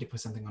we need to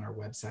put something on our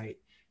website,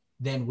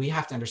 then we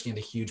have to understand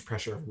the huge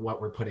pressure of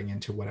what we're putting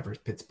into whatever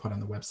gets put on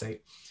the website.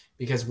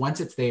 Because once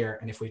it's there,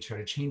 and if we try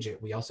to change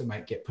it, we also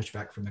might get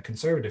pushback from the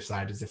conservative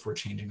side as if we're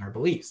changing our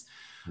beliefs.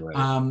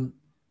 Right.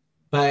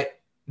 But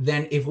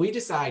then if we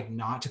decide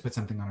not to put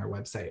something on our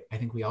website, I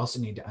think we also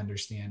need to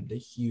understand the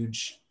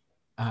huge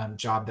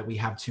job that we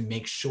have to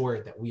make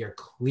sure that we are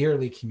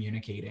clearly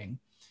communicating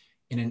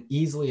in an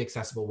easily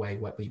accessible way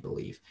what we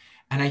believe.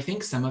 And I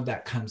think some of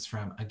that comes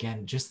from,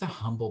 again, just the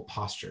humble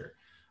posture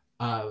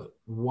of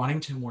wanting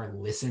to more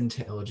listen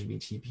to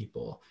LGBT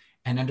people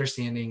and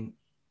understanding,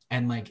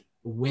 and like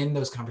when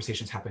those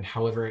conversations happen,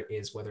 however it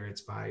is, whether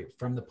it's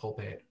from the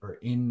pulpit or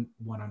in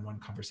one-on-one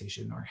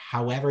conversation or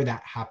however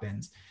that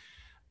happens,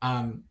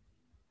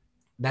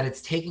 that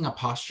it's taking a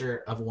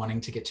posture of wanting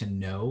to get to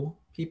know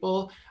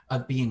people,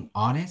 of being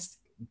honest.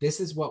 This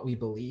is what we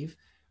believe,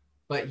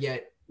 but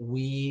yet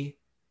we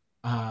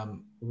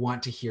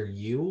want to hear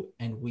you,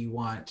 and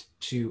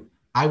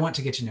I want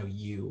to get to know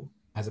you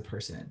as a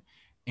person.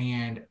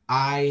 And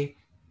I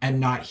am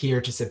not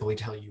here to simply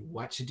tell you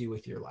what to do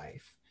with your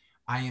life.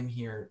 I am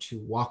here to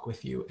walk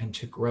with you and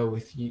to grow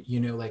with you. You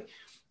know, like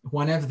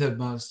one of the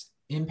most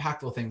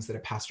impactful things that a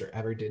pastor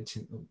ever did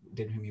to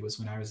me was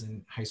when I was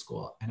in high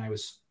school, and I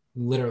was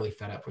literally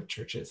fed up with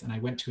churches, and I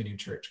went to a new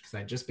church because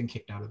I'd just been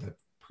kicked out of the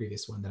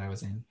previous one that I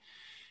was in.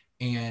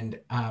 And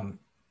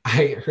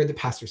I heard the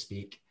pastor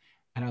speak,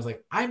 and I was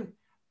like, I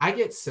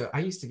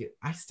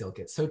still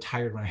get so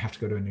tired when I have to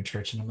go to a new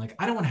church, and I'm like,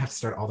 I don't want to have to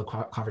start all the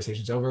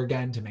conversations over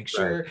again to make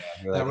sure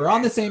that we're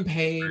on the same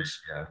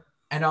page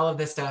and all of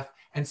this stuff.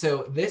 And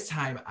so this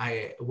time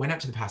I went up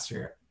to the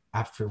pastor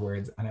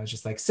afterwards, and I was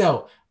just like,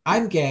 so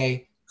I'm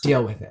gay,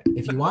 deal with it.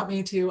 If you want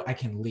me to, I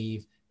can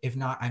leave. If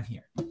not, I'm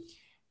here.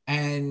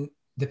 And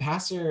the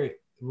pastor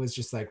was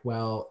just like,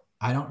 well,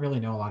 I don't really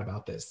know a lot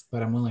about this,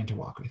 but I'm willing to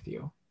walk with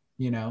you,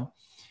 you know?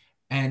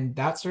 And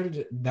that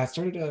started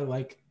a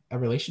like a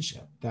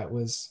relationship that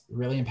was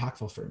really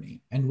impactful for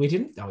me. And we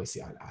didn't always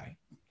see eye to eye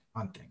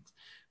on things,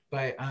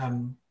 but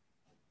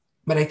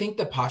I think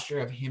the posture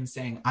of him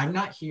saying, I'm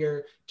not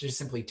here to just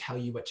simply tell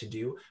you what to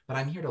do, but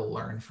I'm here to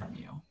learn from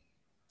you.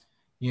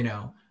 You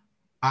know,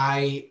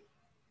 I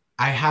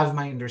have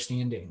my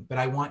understanding, but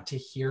I want to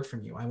hear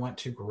from you. I want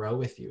to grow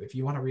with you. If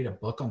you want to read a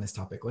book on this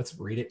topic, let's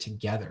read it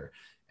together,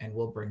 and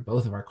we'll bring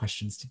both of our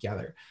questions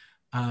together.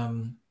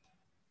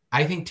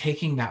 I think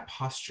taking that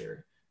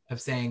posture of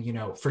saying, you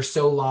know, for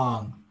so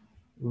long,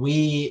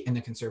 we in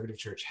the conservative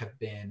church have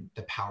been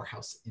the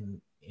powerhouse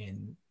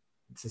in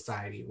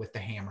society with the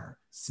hammer,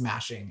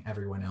 smashing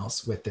everyone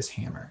else with this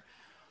hammer.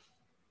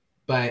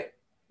 But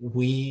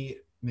we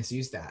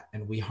misused that,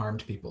 and we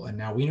harmed people. And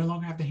now we no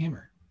longer have the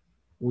hammer.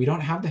 We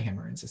don't have the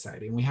hammer in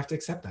society, and we have to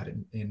accept that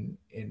in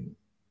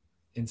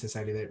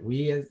society, that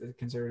we as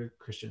conservative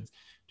Christians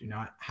do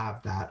not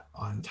have that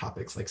on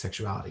topics like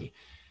sexuality.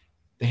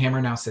 The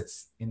hammer now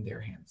sits in their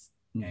hands,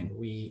 and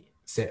we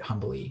sit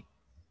humbly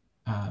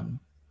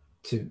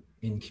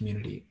in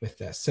community with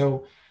this.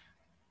 So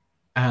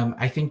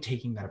I think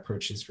taking that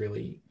approach is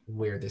really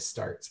where this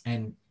starts,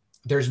 and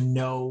there's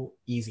no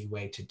easy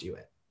way to do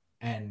it.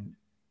 And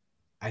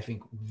I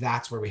think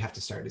that's where we have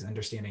to start, is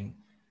understanding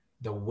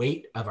the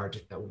weight of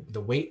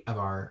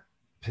our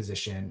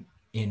position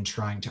in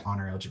trying to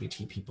honor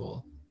LGBT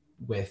people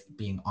with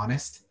being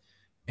honest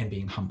and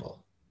being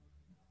humble.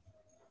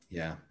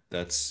 Yeah,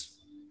 that's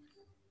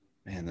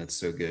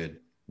so good.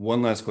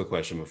 One last quick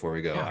question before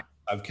we go. Yeah.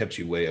 I've kept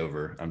you way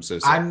over. I'm so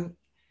sorry.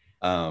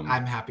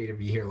 I'm happy to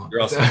be here longer.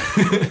 You're also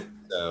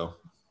so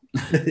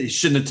you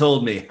shouldn't have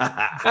told me.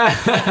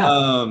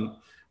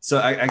 So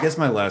I guess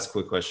my last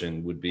quick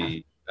question would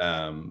be,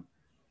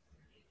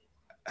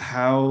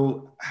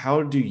 how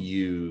do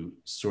you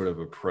sort of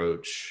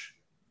approach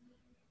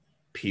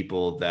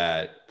people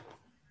that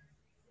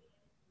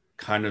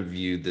kind of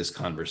view this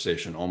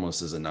conversation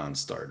almost as a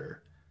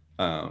non-starter?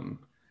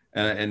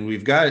 And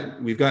we've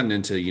gotten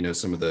into, you know,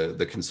 some of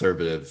the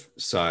conservative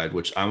side,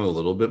 which I'm a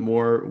little bit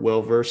more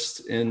well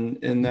versed in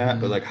that.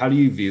 Mm-hmm. But like, how do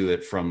you view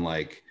it from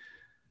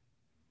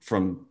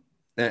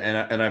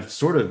and I've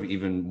sort of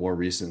even more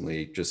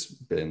recently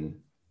just been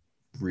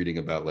reading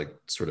about like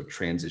sort of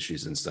trans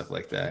issues and stuff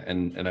like that,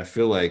 and I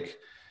feel like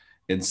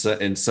in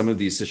some of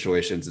these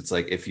situations, it's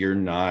like if you're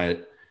not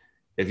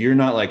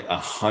like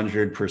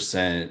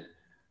 100%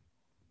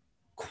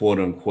 quote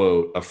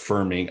unquote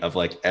affirming of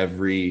like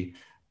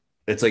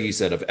it's like you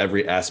said, of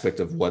every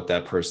aspect of what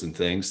that person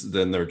thinks,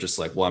 then they're just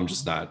like, well, I'm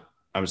just not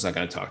going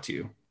to talk to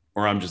you,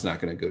 or I'm just not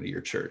going to go to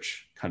your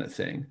church, kind of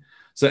thing.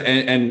 So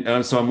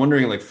and so I'm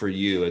wondering, like, for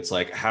you, it's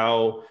like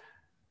how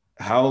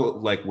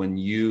like when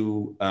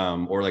you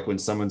or like when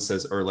someone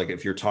says, or like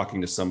if you're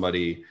talking to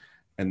somebody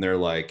and they're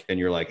like, and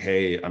you're like,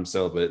 hey, I'm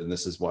celibate and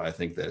this is why I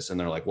think this, and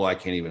they're like, well, I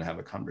can't even have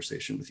a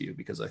conversation with you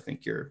because I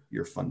think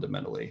you're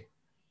fundamentally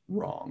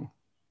wrong.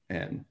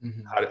 And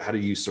mm-hmm. how do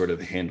you sort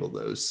of handle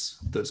those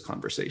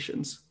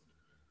conversations?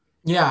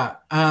 Yeah.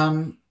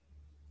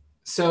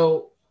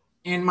 So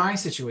in my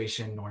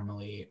situation,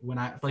 normally when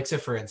so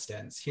for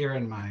instance, here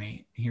in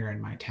my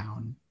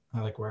town,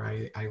 like where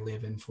I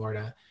live in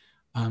Florida,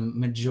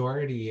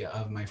 majority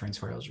of my friends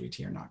who are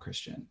LGBT are not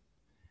Christian.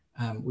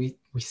 We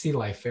see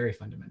life very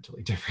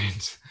fundamentally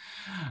different.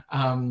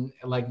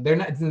 Like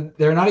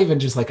they're not even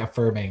just like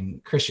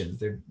affirming Christians.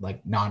 They're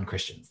like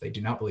non-Christians. They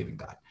do not believe in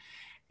God.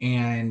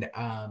 And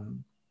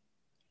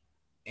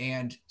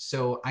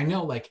so I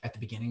know, like, at the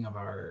beginning of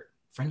our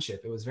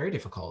friendship, it was very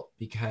difficult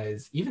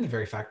because even the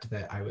very fact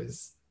that I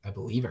was a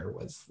believer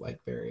was like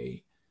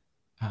very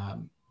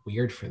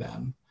weird for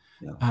them.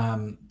 Yeah.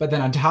 But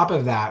then on top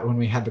of that, when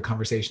we had the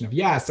conversation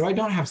of, so I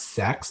don't have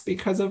sex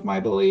because of my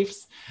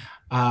beliefs,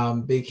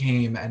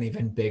 became an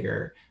even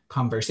bigger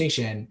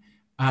conversation.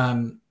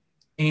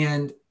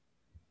 And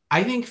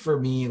I think for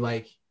me,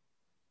 like,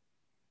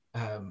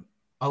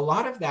 a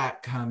lot of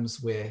that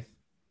comes with,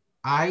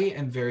 I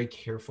am very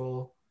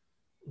careful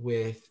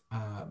with,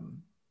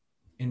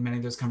 in many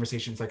of those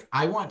conversations, like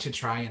I want to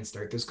try and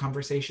start those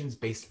conversations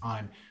based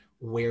on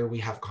where we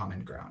have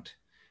common ground.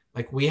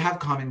 Like we have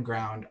common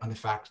ground on the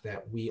fact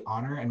that we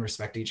honor and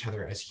respect each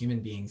other as human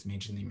beings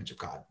made in the image of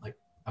God. Like,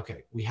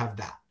 okay, we have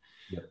that.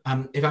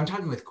 Yeah. If I'm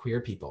talking with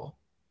queer people,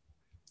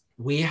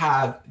 we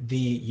have the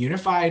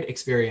unified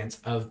experience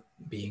of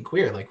being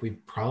queer. Like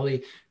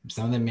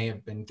some of them may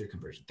have been through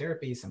conversion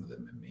therapy. Some of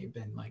them may have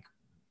been like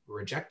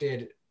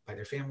rejected by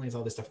their families,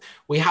 all this stuff.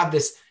 We have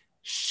this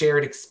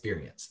shared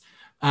experience.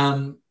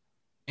 And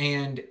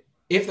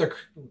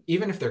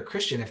even if they're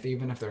Christian,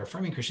 even if they're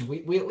affirming Christian,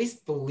 we at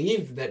least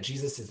believe that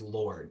Jesus is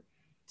Lord.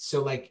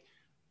 So like,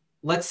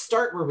 let's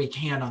start where we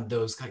can on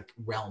those like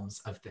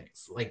realms of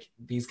things, like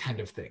these kind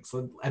of things.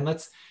 And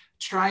let's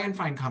try and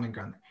find common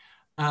ground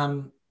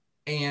there.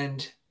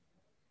 And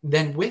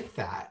then with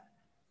that,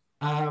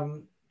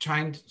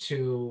 trying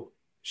to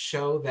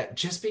show that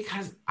just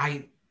because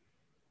I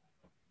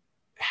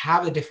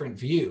have a different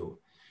view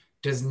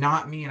does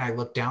not mean I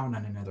look down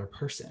on another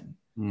person.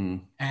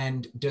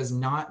 And does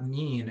not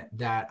mean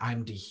that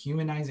I'm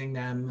dehumanizing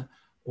them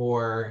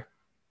or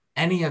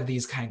any of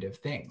these kind of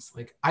things.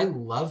 Like, I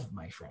love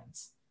my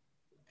friends.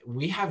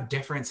 We have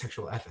different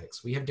sexual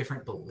ethics. We have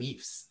different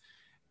beliefs.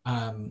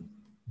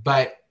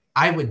 But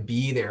I would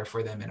be there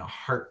for them in a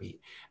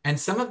heartbeat. And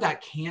some of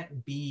that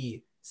can't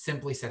be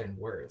simply said in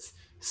words.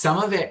 Some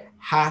of it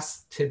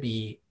has to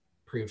be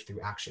proved through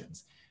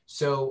actions.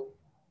 So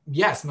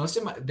yes,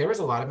 there was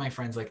a lot of my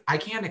friends, like, I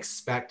can't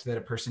expect that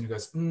a person who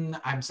goes,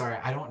 I'm sorry,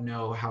 I don't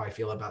know how I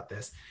feel about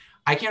this.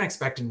 I can't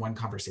expect in one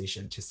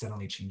conversation to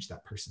suddenly change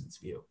that person's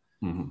view.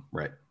 Mm-hmm.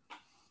 Right.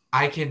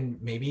 I can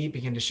maybe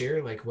begin to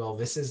share, like, well,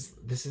 this is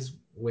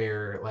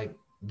where, like,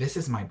 this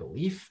is my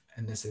belief,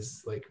 and this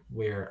is like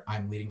where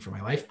I'm leading for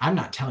my life. I'm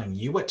not telling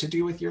you what to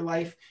do with your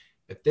life,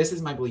 but this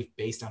is my belief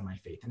based on my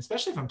faith. And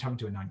especially if I'm talking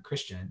to a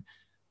non-Christian,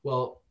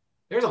 well,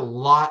 there's a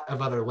lot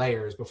of other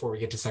layers before we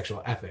get to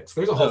sexual ethics.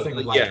 There's a whole thing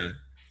of like,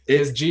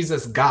 is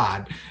Jesus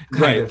God?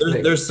 Right.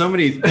 There's so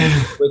many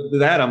with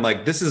that. I'm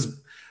like, this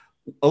is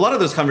a lot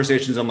of those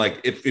conversations. I'm like,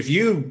 if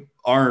you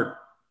aren't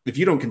if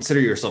you don't consider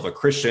yourself a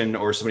Christian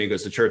or somebody who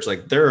goes to church,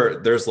 like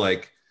there's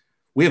like,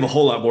 we have a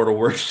whole lot more to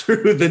work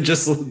through than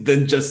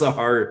just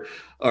our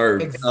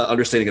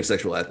understanding of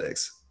sexual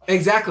ethics.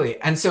 Exactly.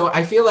 And so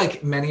I feel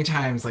like many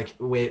times, like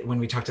when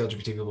we talk to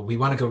LGBT people, we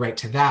want to go right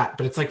to that.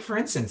 But it's like, for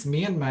instance,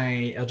 me and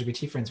my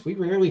LGBT friends, we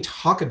rarely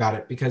talk about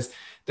it because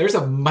there's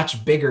a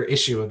much bigger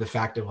issue of the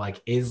fact of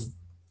like, is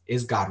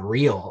God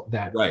real?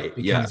 That Right.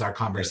 becomes our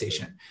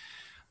conversation.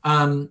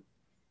 And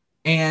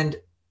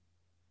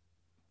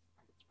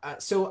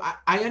so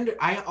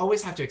I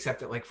always have to accept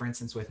that, like, for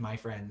instance, with my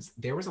friends,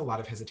 there was a lot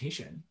of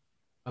hesitation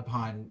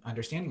upon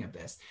understanding of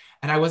this.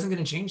 And I wasn't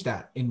going to change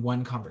that in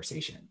one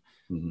conversation.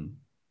 Mm-hmm.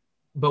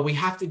 But we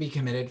have to be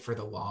committed for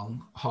the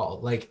long haul.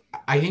 Like,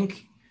 I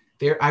think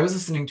I was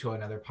listening to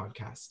another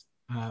podcast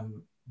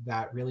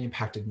that really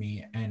impacted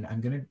me, and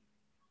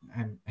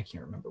I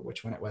can't remember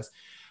which one it was,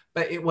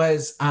 but it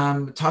was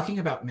talking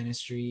about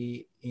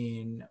ministry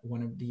in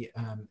one of the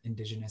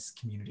indigenous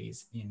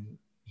communities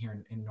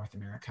here in North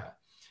America.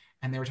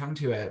 And they were talking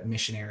to a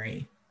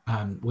missionary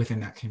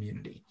within that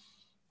community.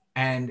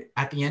 And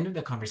at the end of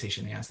the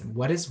conversation, they asked them,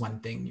 what is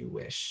one thing you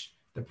wish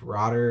the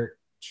broader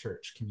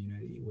church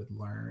community would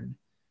learn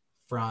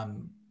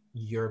from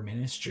your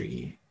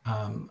ministry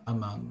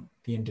among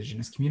the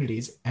indigenous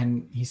communities?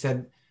 And he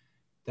said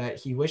that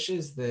he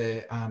wishes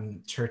the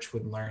church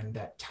would learn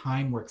that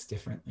time works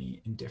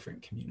differently in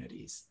different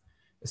communities,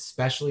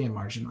 especially in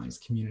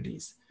marginalized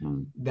communities.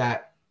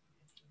 That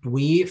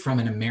we, from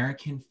an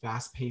American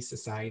fast-paced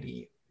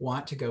society,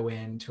 want to go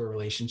into a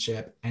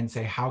relationship and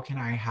say, how can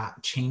I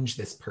change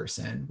this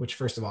person? Which,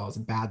 first of all, is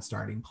a bad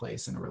starting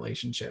place in a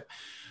relationship.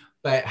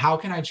 But how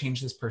can I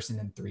change this person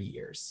in 3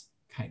 years,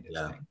 kind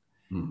of thing?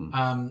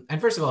 Mm-hmm. And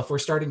first of all, if we're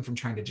starting from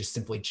trying to just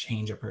simply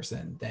change a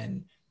person,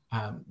 then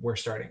we're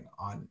starting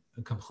on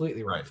a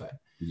completely wrong foot.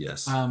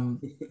 Yes.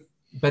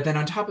 But then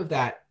on top of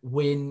that,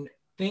 when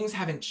things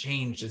haven't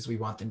changed as we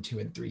want them to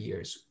in 3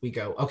 years, we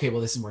go, okay,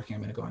 well, this isn't working.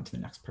 I'm going to go on to the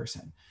next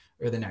person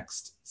or the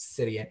next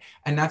city.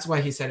 And that's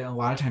why he said, a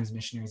lot of times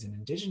missionaries in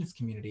indigenous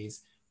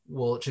communities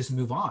will just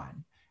move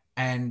on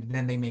and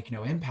then they make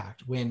no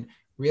impact, when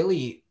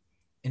really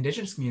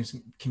indigenous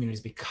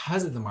communities,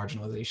 because of the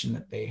marginalization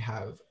that they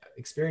have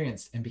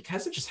experienced and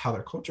because of just how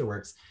their culture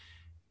works,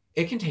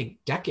 it can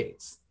take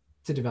decades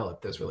to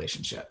develop those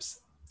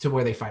relationships to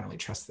where they finally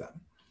trust them.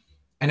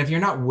 And if you're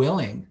not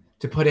willing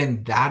to put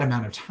in that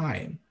amount of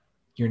time,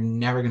 you're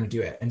never going to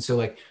do it. And so,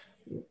 like,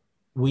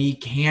 we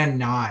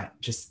cannot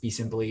just be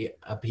simply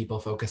a people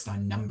focused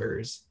on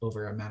numbers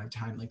over amount of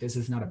time. Like, this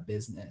is not a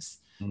business.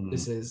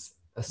 This is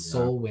a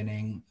soul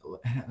winning.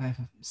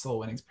 Soul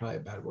winning is probably a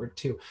bad word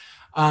too.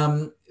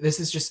 This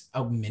is just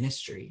a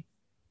ministry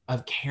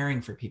of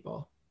caring for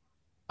people,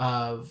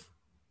 of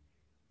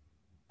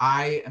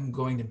I am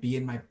going to be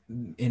in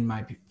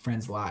my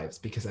friends' lives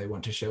because I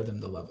want to show them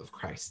the love of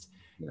Christ.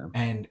 Yeah.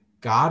 And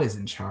God is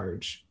in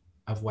charge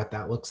of what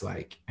that looks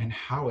like and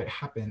how it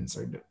happens,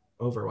 or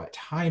over what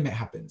time it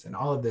happens, and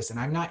all of this. And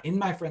I'm not in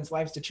my friends'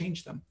 lives to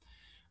change them.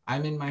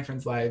 I'm in my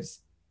friends' lives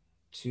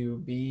to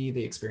be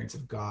the experience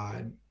of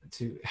God,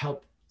 to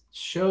help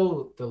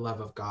show the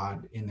love of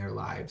God in their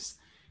lives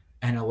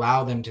and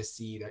allow them to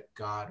see that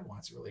God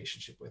wants a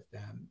relationship with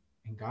them.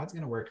 And God's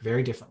going to work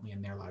very differently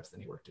in their lives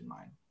than he worked in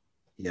mine.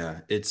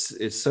 Yeah,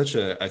 it's such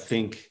a, I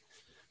think,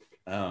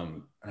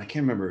 I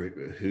can't remember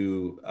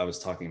who I was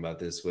talking about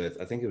this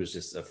with. I think it was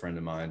just a friend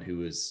of mine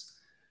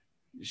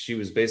she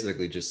was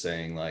basically just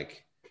saying,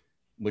 like,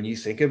 when you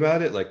think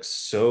about it, like,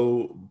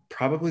 so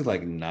probably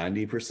like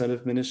 90%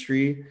 of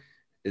ministry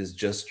is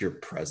just your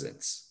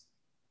presence.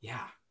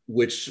 Yeah.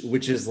 Which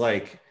is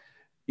like,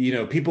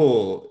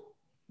 people,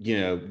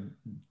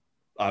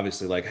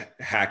 obviously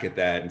like hack at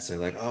that and say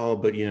like, oh,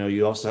 but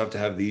you also have to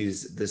have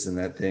this and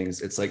that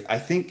things. It's like, I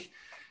think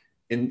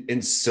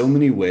in so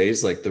many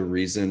ways, like, the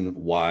reason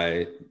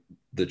why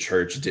the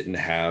church didn't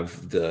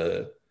have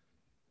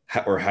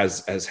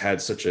has had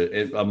such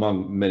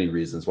among many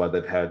reasons why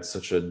they've had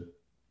such a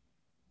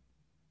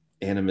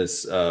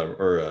animus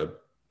or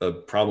a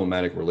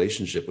problematic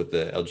relationship with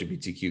the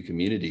LGBTQ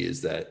community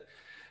is that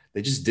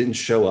they just didn't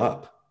show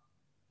up.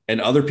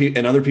 And other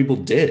people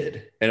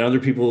did, and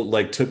other people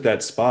like took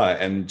that spot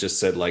and just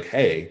said like,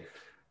 hey,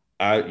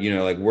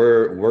 like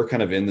we're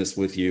kind of in this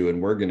with you,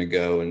 and we're going to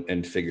go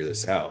and figure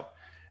this out.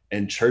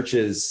 And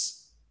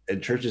churches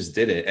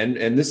did it.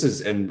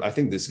 And I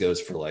think this goes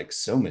for like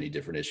so many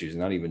different issues,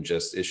 not even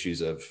just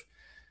issues of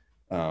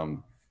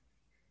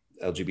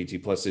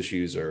LGBT plus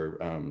issues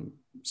or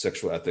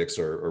sexual ethics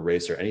or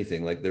race or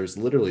anything. Like, there's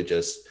literally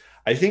just,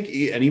 I think,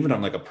 and even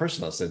on like a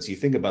personal sense, you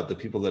think about the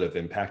people that have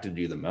impacted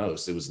you the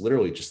most, it was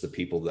literally just the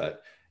people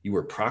that you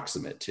were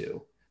proximate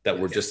to, that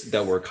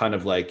were kind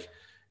of like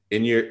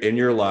in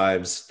your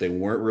lives. They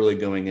weren't really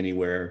going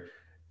anywhere.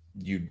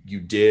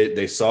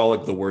 They saw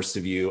like the worst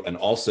of you, and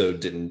also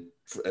didn't,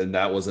 and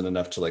that wasn't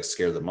enough to like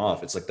scare them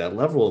off. It's like that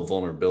level of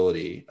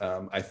vulnerability.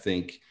 I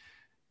think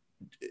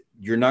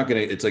you're not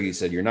going to, it's like you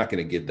said, you're not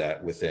going to get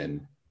that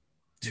within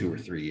 2 or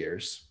 3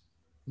 years.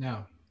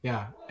 No.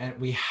 Yeah. And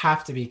we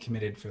have to be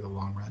committed for the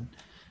long run.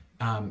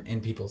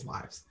 in people's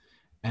lives,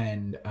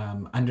 and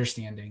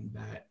understanding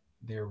that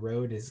their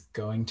road is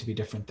going to be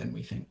different than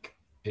we think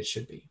it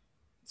should be.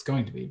 It's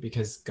going to be,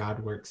 because God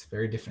works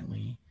very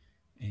differently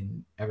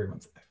in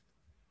everyone's life.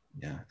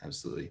 Yeah,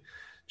 absolutely.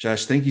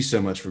 Josh, thank you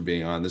so much for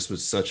being on. This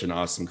was such an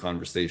awesome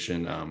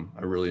conversation.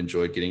 I really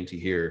enjoyed getting to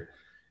hear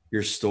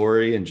your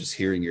story and just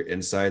hearing your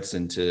insights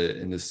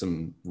into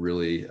some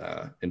really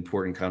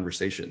important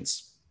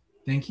conversations.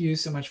 Thank you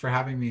so much for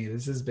having me.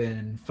 This has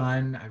been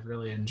fun. I've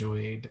really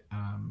enjoyed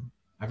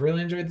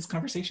this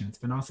conversation. It's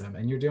been awesome.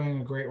 And you're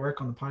doing a great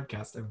work on the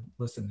podcast. I've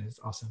listened. It's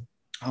awesome.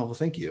 Oh, well,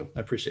 thank you. I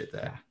appreciate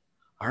that. Yeah.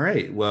 All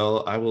right.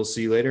 Well, I will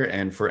see you later.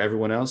 And for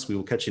everyone else, we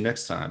will catch you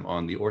next time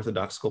on the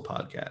Orthodoxical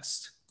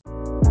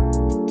Podcast.